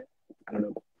 I don't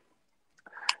know.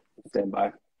 Stand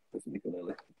by. Listen to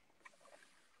ukulele.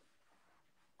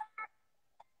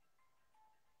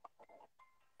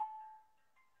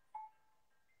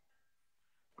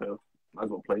 Well, might as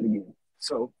well play it again.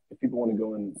 So, if people want to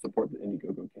go and support the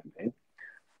Indiegogo campaign,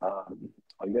 all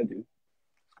you gotta do is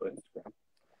go to Instagram,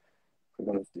 click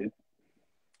on this dude,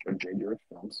 go to J. Durek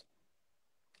Films.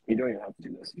 You don't even have to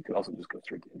do this. You can also just go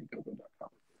straight to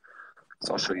Indiegogo.com.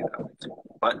 So I'll show you that way too.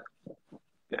 But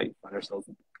yeah, you find ourselves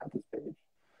at this page,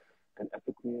 an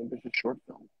epically ambitious short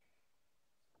film.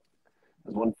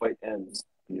 As one fight ends,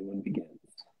 a new one begins.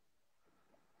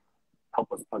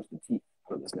 Help us punch the teeth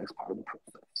out of this next part of the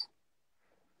process.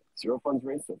 0 funds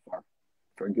raised so far.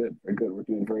 Very good, very good. We're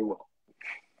doing very well.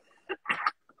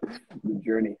 The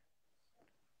journey.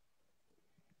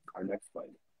 Our next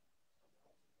fight.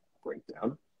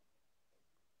 Breakdown.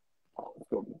 Oh, let's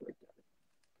go over the breakdown.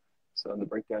 So in the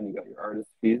breakdown, you got your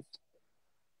artist fees,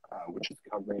 which is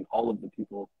covering all of the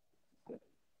people that,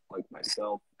 like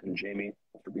myself and Jamie,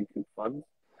 to recoup funds.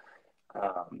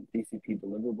 DCP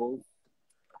deliverables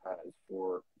is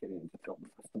for getting into film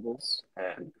festivals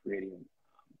and creating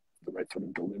the right sort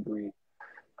of delivery,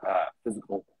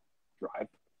 physical drive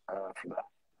for that.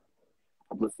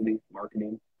 Publicity,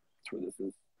 marketing, that's where this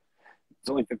is. It's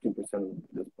only $50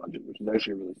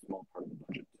 actually a really small part of the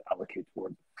budget to allocate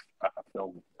towards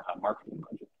film marketing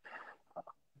budget.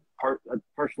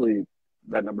 Partially,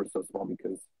 that number is so small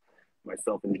because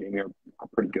myself and Jamie are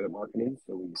pretty good at marketing,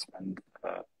 so we spend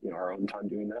our own time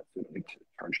doing that, so we don't need to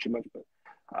charge too much. But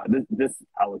this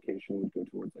allocation would go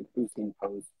towards like boosting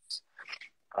posts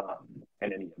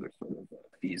and any other sort of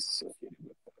fees associated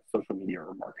with social media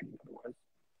or marketing otherwise.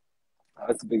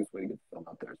 That's the biggest way to get the film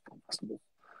out there is film festivals.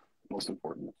 Most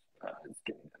important is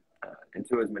getting it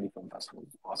into as many film festivals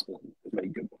as possible, and as many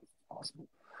good ones as possible.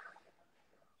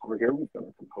 Over here, we've got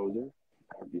our composer,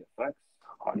 our VFX,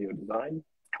 audio design,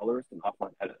 colorist, and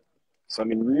offline edit. So, I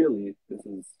mean, really, this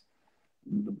is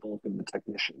the bulk of the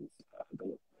technicians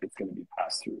that it's going to be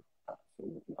passed through. So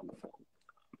working on the film.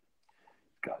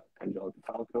 We've got Angelica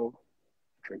Falco,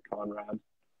 Drake Conrad,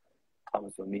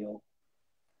 Thomas O'Neill,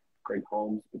 Greg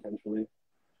Holmes, potentially.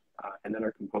 And then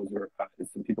our composer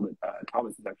is some people that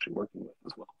Thomas is actually working with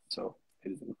as well. So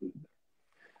it is included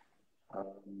there.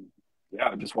 Yeah,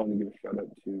 I just wanted to give a shout out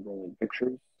to Rolling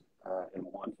Pictures and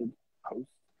Wanted Post.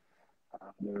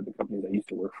 They're the companies I used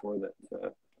to work for that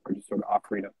are just sort of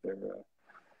offering up their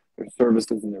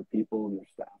services and their people and their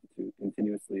staff to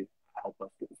continuously help us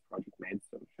get this project made.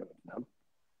 So shout out to them.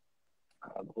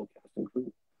 The whole cast and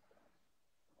crew.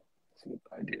 Let's get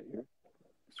the idea here.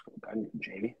 Scroll down, you got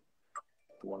Jamie,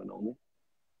 the one and only.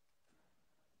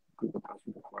 Group of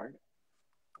passwords required.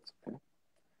 That's okay.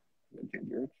 We got Jim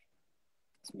Burich.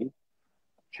 It's me.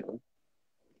 Chilling.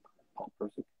 Paul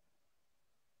Persick.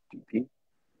 DP.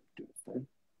 Do his thing.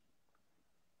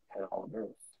 Hannah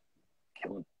Oliveros.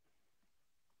 Killing.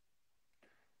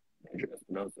 Andrew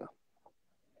Espinosa.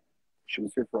 She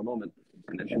was here for a moment,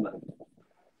 and then she left.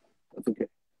 That's okay.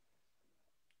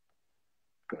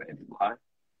 Go to Andrew Bly.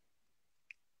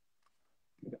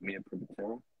 We got Mia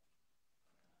Privatera.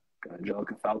 Got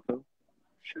Angelica Falco.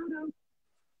 Shout out.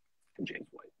 And James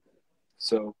White.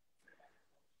 So,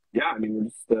 yeah, I mean, we're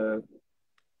just,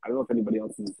 I don't know if anybody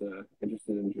else is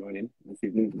interested in joining this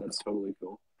evening, but that's totally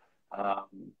cool.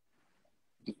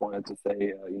 Just wanted to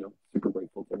say, super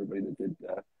grateful to everybody that did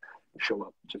show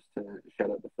up just to shout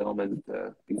out the film and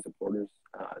be supporters.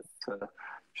 It's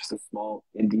just a small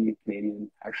indie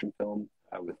Canadian action film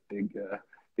with big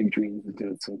dreams and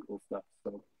doing some cool stuff.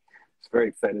 So it's very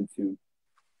excited to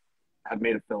have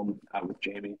made a film with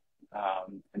Jamie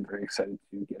and very excited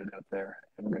to get it out there.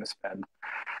 And we're going to spend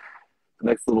the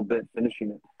next little bit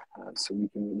finishing it so we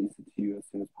can release it to you as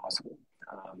soon as possible.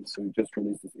 So we just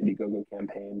released this Indiegogo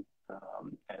campaign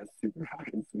and it's super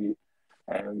fucking sweet.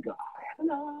 And we got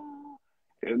Hannah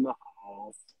in the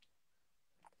house.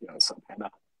 Yeah, what's up,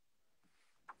 Hannah?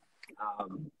 I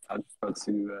was just about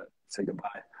to say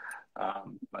goodbye,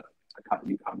 but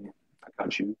you caught me. I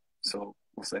caught you. So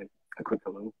we'll say a quick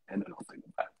hello and then I'll say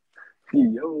goodbye.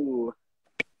 Yo!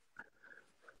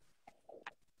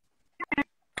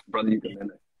 Brother, you come in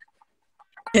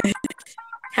there.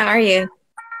 How are you?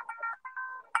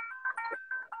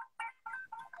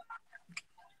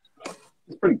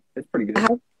 It's pretty good.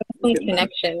 How's the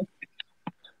connection?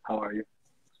 How are you?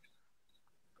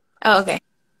 Oh, okay.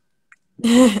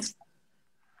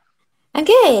 I'm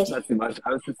good. Not too much. I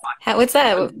was just What's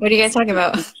that? What are you guys talking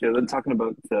about? Chilling, talking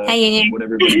about Hey, what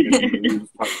everybody did. We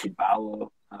just talked to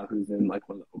Balo, who's in like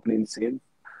one of the opening scenes.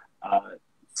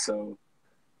 So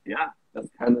yeah, that's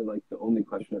kind of like the only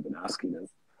question I've been asking is,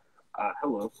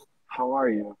 hello, how are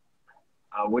you?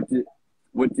 What did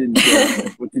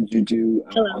you do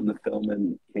on the film,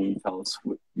 and can you tell us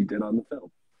what you did on the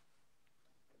film?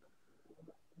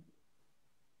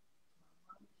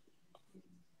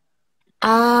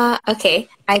 Okay.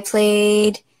 I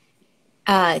played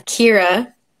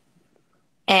Kira,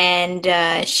 and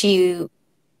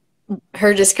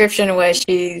her description was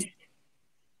she's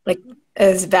like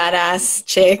this badass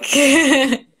chick,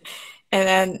 and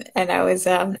I was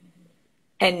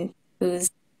and who's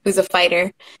a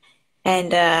fighter,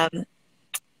 and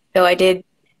so I did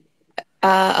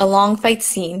a long fight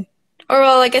scene, or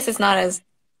well, I guess it's not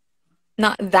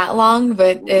that long,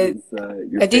 but it's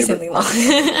a decently long.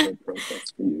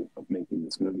 Process for you of making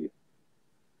this movie?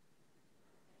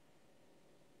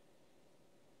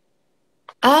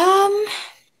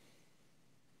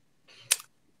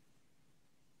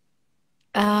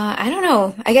 I don't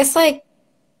know. I guess like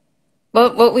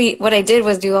what I did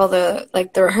was do all the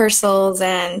the rehearsals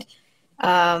and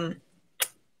then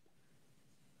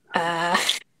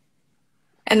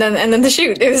the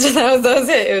shoot. It was just, that was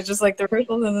it. It was just like the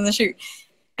rehearsals and then the shoot.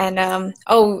 And and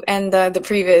the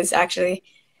previs actually.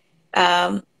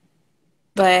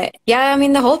 But yeah, I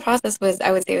mean the whole process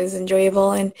I would say was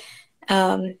enjoyable, and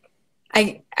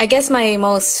I guess my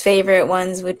most favorite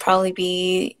ones would probably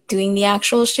be doing the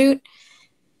actual shoot.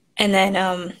 and then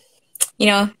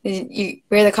you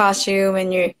wear the costume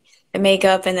and the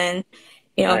makeup, and then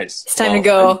Nice. it's time to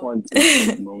Well, I go. just wanted to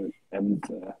take a moment and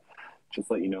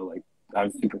just let you know, like,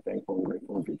 I'm super thankful and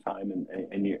grateful for your time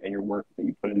and your work that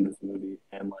you put into this movie,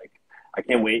 and like, I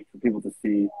can't wait for people to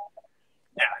see.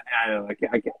 Yeah, I know. I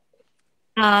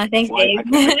can't. Thanks, Well, Dave.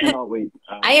 I cannot wait.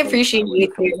 I appreciate when you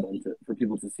the film's too. done for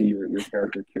people to see your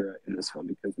character Kira in this film,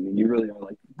 because I mean, you really are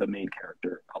like the main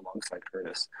character alongside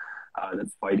Curtis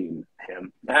that's fighting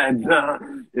him, and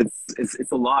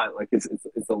it's a lot. Like it's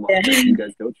a lot Yeah. that you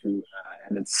guys go through,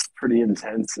 and it's pretty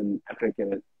intense and epic,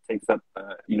 and it takes up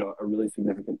a really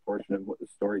significant portion of what the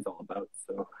story's all about.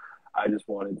 So I just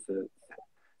wanted to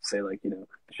say, like,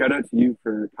 shout out to you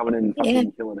for coming in and Yeah.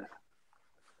 fucking killing it.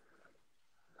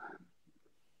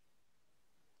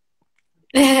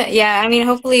 Yeah, I mean,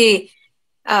 hopefully,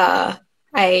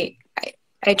 I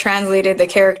translated the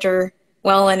character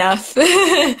well enough,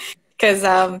 because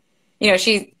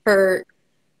her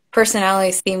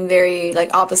personality seemed very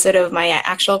like opposite of my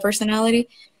actual personality,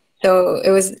 so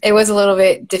it was a little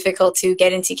bit difficult to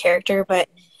get into character,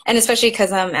 and especially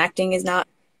because acting is not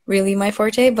really my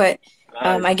forte, but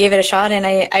I gave it a shot and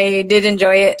I did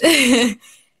enjoy it.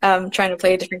 Trying to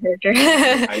play a different character.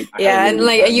 I Yeah, had a and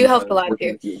really like good you time helped a lot working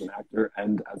too. with you as an actor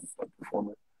and as a stunt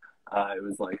performer.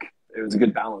 It was a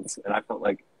good balance, and I felt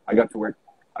like I got to wear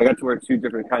two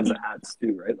different kinds of hats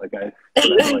too, right? Like I had,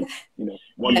 like,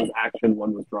 one was action,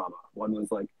 one was drama, one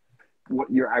was like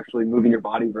what you're actually moving your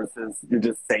body versus you're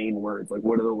just saying words. Like,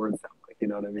 what do the words sound like? You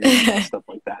know what I mean? Stuff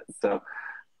like that. So,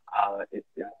 I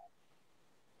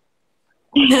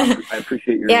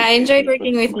appreciate your Yeah, I enjoyed patience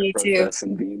working with my you too. process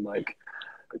and being like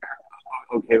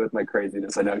okay with my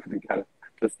craziness. I know it can be kind of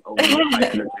just a little high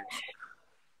energy.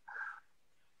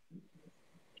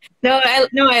 No,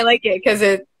 I like it because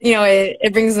it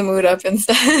brings the mood up and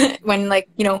stuff when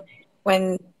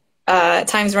when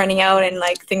time's running out and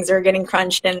like things are getting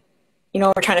crunched and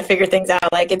we're trying to figure things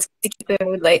out. Like it's to keep the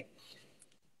mood light.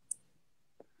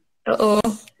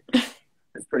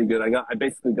 It's pretty good. I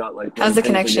basically got like How's the things are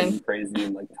connection? getting crazy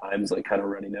and like time's like kind of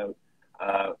running out.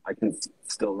 I can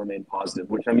still remain positive,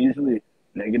 which I'm usually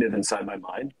negative inside my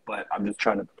mind, but I'm just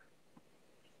trying to.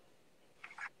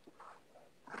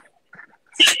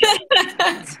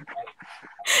 Yeah,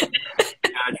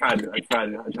 I tried to.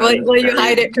 Well, you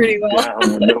hide it pretty well.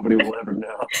 Yeah, nobody will ever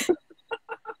know.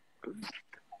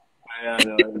 Yeah,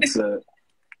 no, it's a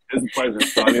pleasure.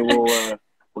 So I mean, we'll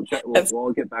check.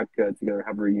 We'll get back together,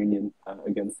 have a reunion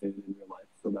again soon in real life.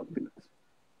 So that would be nice.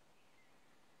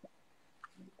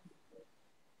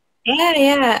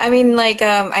 Yeah. I mean, like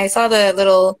I saw the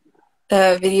little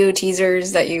video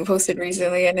teasers that you posted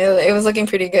recently, and it was looking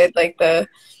pretty good. Like I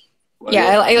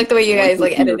like the way you guys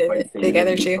like edited it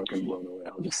together too. Fucking blown away.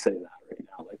 I'll just say that right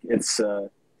now. Like it's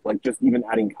like just even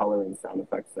adding color and sound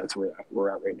effects. That's where we're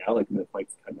at right now. Like the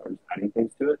fights kind of adding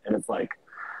things to it, and it's like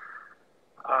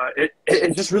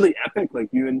it's just really epic. Like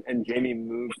you and Jamie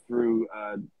moved through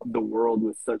the world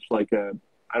with such like a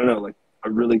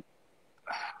really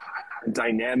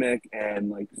dynamic and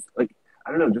like I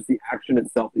don't know, just the action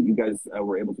itself that you guys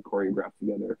were able to choreograph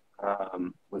together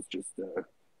was just I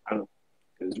don't know.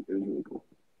 It was really cool,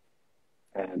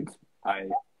 and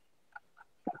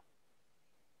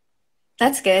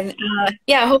That's good.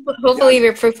 Yeah, hopefully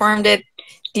we performed it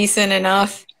decent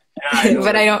enough. Yeah,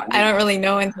 but I don't really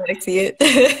know until I see it.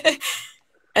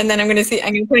 And then I'm gonna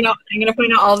point out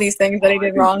all these things that I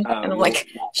did wrong, and I'm like,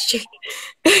 shit.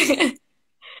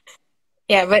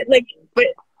 Yeah, but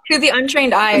to the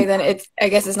untrained eye, then I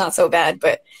guess it's not so bad.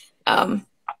 But to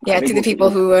the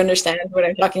people who understand what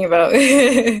I'm talking about,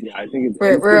 yeah, I think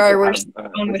we're our worst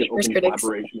like worst open critics.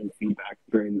 collaboration and feedback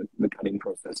during the cutting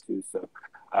process too. So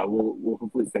we'll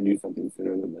hopefully send you something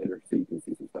sooner than later so you can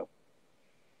see some stuff.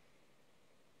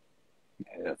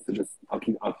 Yeah, so just I'll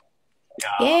keep you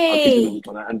in the loop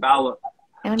on that. And Val,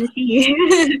 I want to see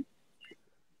you.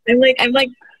 I'm like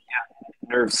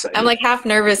nerves. I'm like half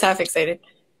nervous, half excited.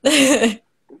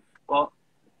 Well,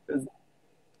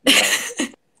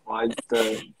 I just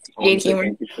Great humor.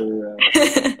 thank you for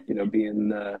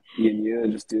being you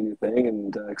and just doing your thing,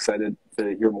 and excited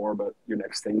to hear more about your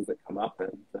next things that come up.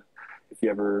 And if you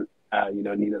ever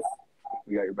need us,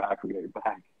 we got your back. We got your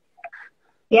back.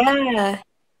 Yeah,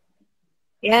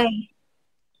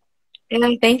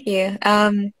 thank you. I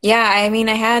mean,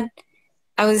 I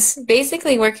was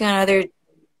basically working on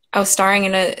I was starring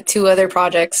in 2 other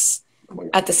projects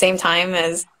at the same time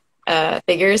as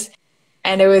figures,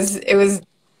 and it was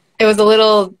a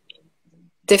little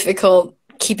difficult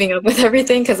keeping up with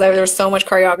everything because there was so much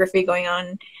choreography going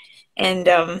on, and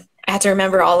I had to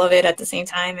remember all of it at the same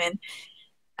time. And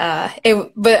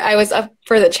But I was up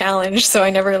for the challenge, so I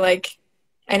never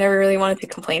really wanted to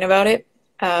complain about it.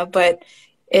 But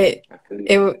it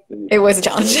was a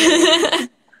challenge.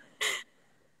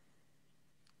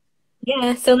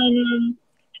 Yeah, so then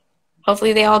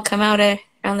hopefully they all come out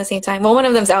around the same time. Well, one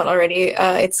of them's out already.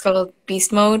 It's called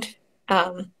Beast Mode,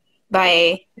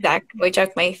 by Zach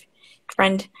Wojciech, my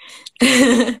friend.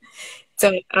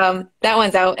 So that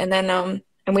one's out, and then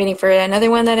I'm waiting for another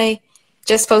one that I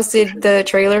just posted the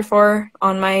trailer for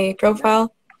on my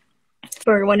profile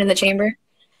for One in the Chamber.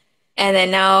 And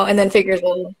then Figures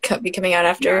will be coming out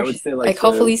after, I would say like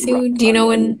hopefully soon. Do you know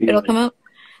when it'll come out?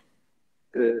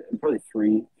 Probably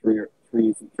three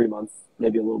months,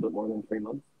 maybe a little bit more than 3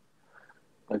 months.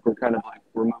 Like we're kind of like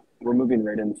we're moving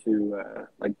right into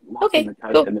like locking the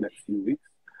time in the next few weeks,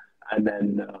 and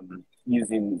then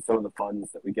using some of the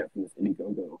funds that we get from this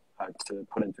Indiegogo to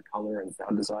put into color and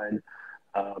sound design.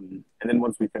 And then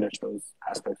once we finish those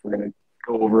aspects, we're going to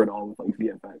go over it all with like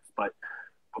VFX. But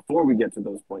before we get to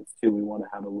those points too, we want to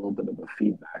have a little bit of a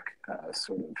feedback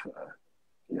sort of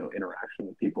interaction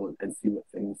with people and see what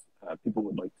things people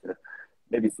would like to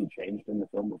maybe see changed in the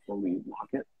film before we lock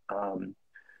it.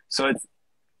 So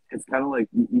it's kind of like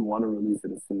you want to release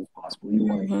it as soon as possible. You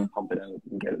want to pump it out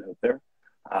and get it out there.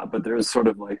 But there's sort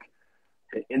of like,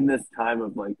 in this time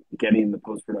of like getting the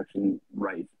post-production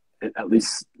right, it at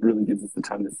least really gives us the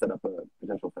time to set up a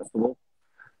potential festival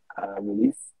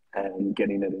release and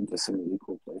getting it into some really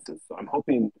cool places. So I'm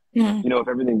hoping, if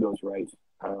everything goes right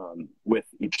with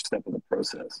each step of the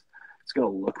process, it's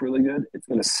going to look really good. It's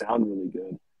going to sound really good,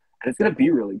 and it's going to be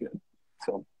really good.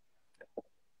 So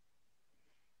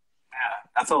yeah,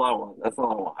 that's all I want. That's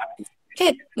all I want.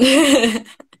 Good.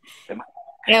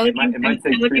 It might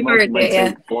take 3 months. It might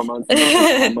take 4 months. It might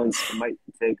take 5 months. It might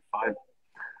take 5.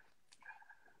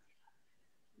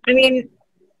 I mean,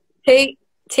 take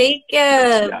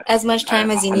as much time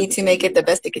as you need to make it the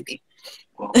best it could be.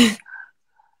 Well,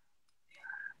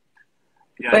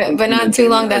 but not too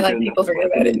long that like people forget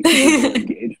about it.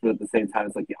 Engaged, but at the same time,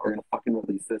 it's like, yeah, we're gonna fucking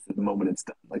release this at the moment it's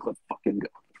done. Like, let's fucking go.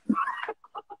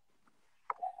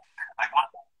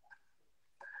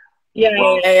 Yeah.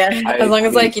 As long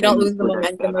as like you don't lose the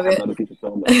momentum of it. I love a feature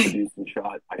film that I produced and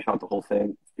shot. I shot the whole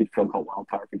thing. It's a feature film called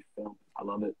Wildfire feature film. I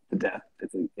love it to death.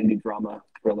 It's an indie drama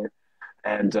thriller,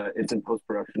 and it's in post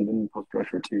production. Been in post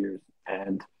production for 2 years,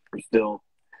 and we're still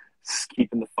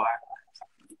keeping the fire.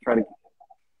 Trying to.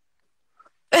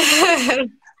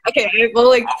 Okay, well,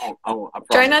 like,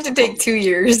 try not to take 2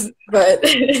 years, but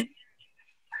I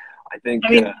think.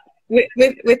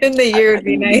 Within the year would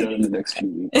be nice in the next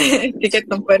few weeks, to get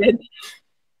some footage.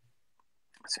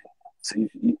 So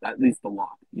you, at least the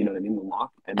lock, you know what I mean? The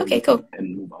lock, and cool.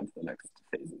 And move on to the next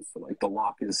phases. So like the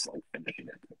lock is like finishing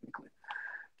it technically.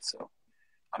 So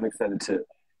I'm excited to.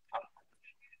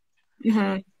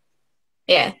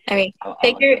 Yeah, I mean,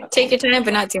 take your time,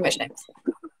 but not too much time.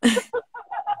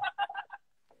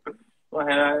 Well,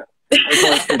 Hannah, I just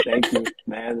want to say thank you,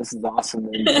 man. This is awesome,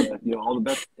 and all the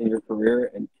best in your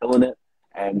career and killing it,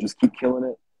 and just keep killing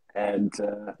it, and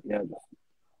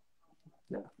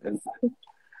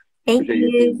Thank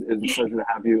you. It was a pleasure to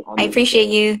have you on. I appreciate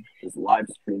you. This live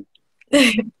stream.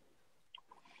 It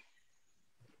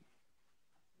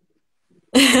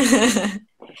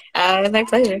was my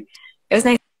pleasure. It was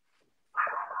nice.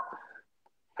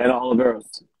 Hannah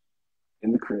Oliveros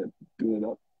in the crib, doing it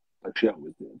up like she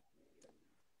always did.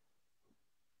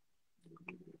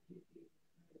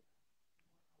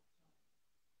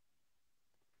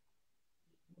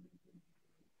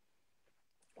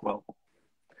 Well,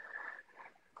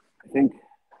 I think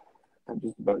I'm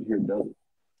just about here done.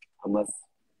 Unless,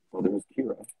 there was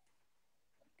Kira.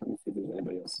 Let me see if there's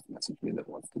anybody else message me that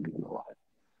wants to be in the live.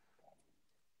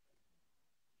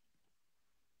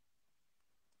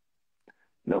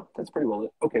 No, that's pretty well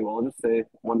it. Okay, well, I'll just say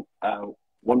one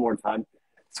more time.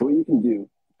 So what you can do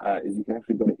is you can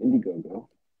actually go to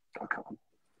Indiegogo.com.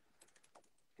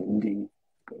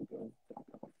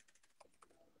 Indiegogo.com.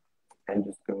 And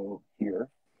just go here.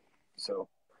 So,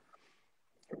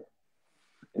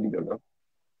 Indiegogo.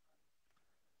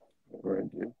 What we're going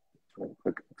to do is we're going to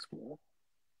click Explore.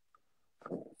 I'm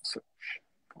going to search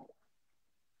for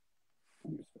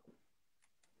user.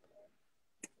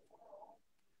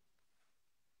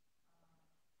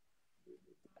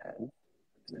 And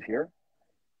is it here?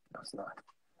 No, it's not.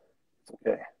 It's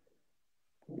okay.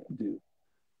 What I'm going to do is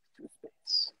do a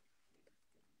space.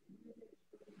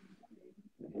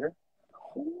 Is it here?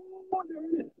 Oh, there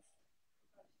it is.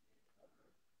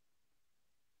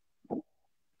 Oh,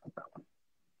 not that one.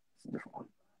 It's a different one.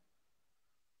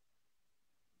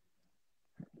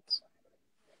 There it is.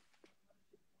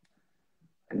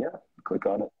 And yeah, click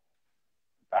on it,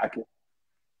 back it,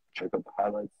 check out the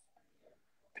highlights.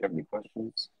 If you have any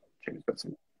questions, James got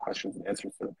some questions and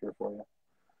answers set up here for you.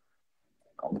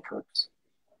 All the perks.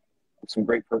 Some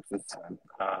great perks this time.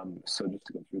 So just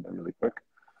to go through them really quick.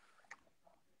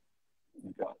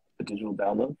 You've got a digital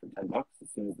download for $10. As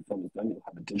soon as the film is done, you'll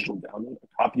have a digital download,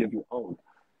 a copy of your own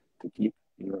to keep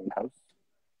in your own house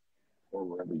or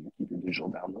wherever you keep your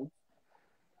digital downloads.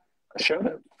 A shout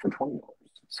out for $20,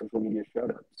 social media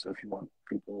shout out. So if you want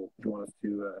us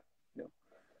to,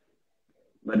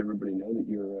 let everybody know that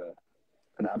you're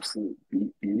an absolute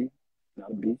beauty,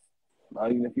 not a beast.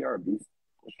 Not even if you are a beast,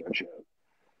 we'll shout you out.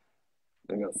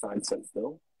 Then got a signed set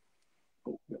still.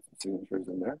 Oh, got some signatures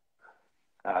in there.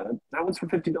 That one's for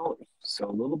 $50, so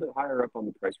a little bit higher up on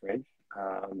the price range.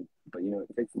 But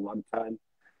it takes a lot of time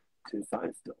to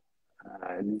sign still.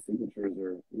 And these signatures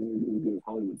are as good as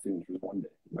Hollywood signatures one day.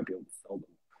 You might be able to sell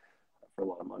them for a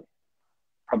lot of money.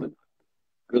 Probably not.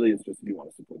 Really, it's just if you want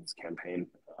to support this campaign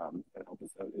and help us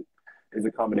out. It is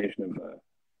a combination of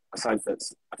a signed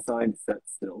set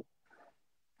still.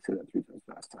 Say that 3 times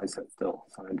fast. Signed set still,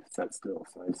 signed set still,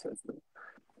 signed set still.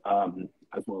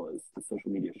 As well as the social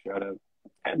media shout out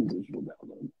and digital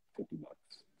download. $50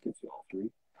 gets you all three.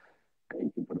 And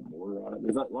you can put a border on it.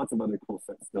 There's lots of other cool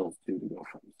set stills too to go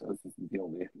from. So this isn't the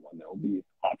only one. There will be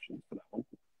options for that one.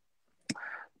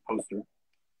 Poster.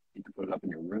 You can put it up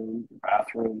in your room, your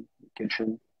bathroom, your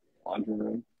kitchen, laundry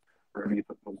room, wherever you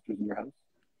put posters in your house.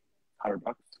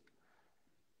 $100.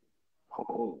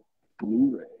 Oh,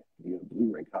 Blu-ray. You get a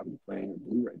Blu-ray copy playing your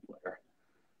Blu-ray player.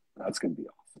 That's going to be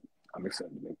awesome. I'm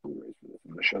excited to make Blu-rays for this.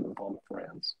 I'm going to show them to all my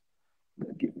friends.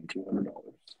 They'd give me $200.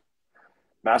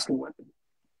 Mask and weapon.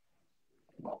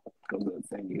 Well, it goes without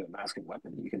saying, you get a mask and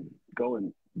weapon. You can go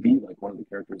and be like one of the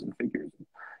characters in figures and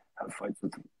have fights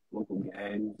with local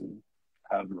gangs and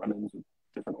have run-ins with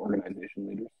different organization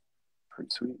leaders. Pretty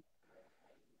sweet.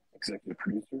 Executive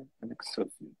producer and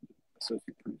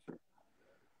associate producer.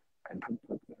 And put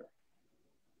there.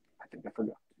 I think I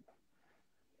forgot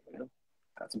to.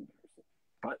 That's embarrassing.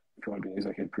 But if you want to be an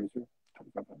executive producer,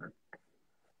 $2,500.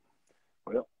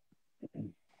 Well,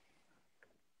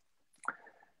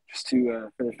 just to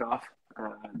finish off,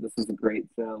 this is a great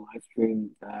live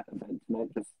stream event tonight,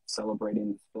 just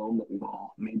celebrating this film that we've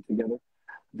all made together.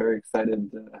 Very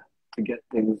excited to get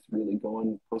things really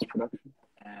going post-production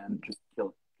and just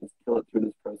kill it through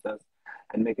this process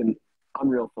and make an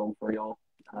unreal film for y'all.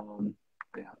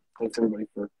 Thanks everybody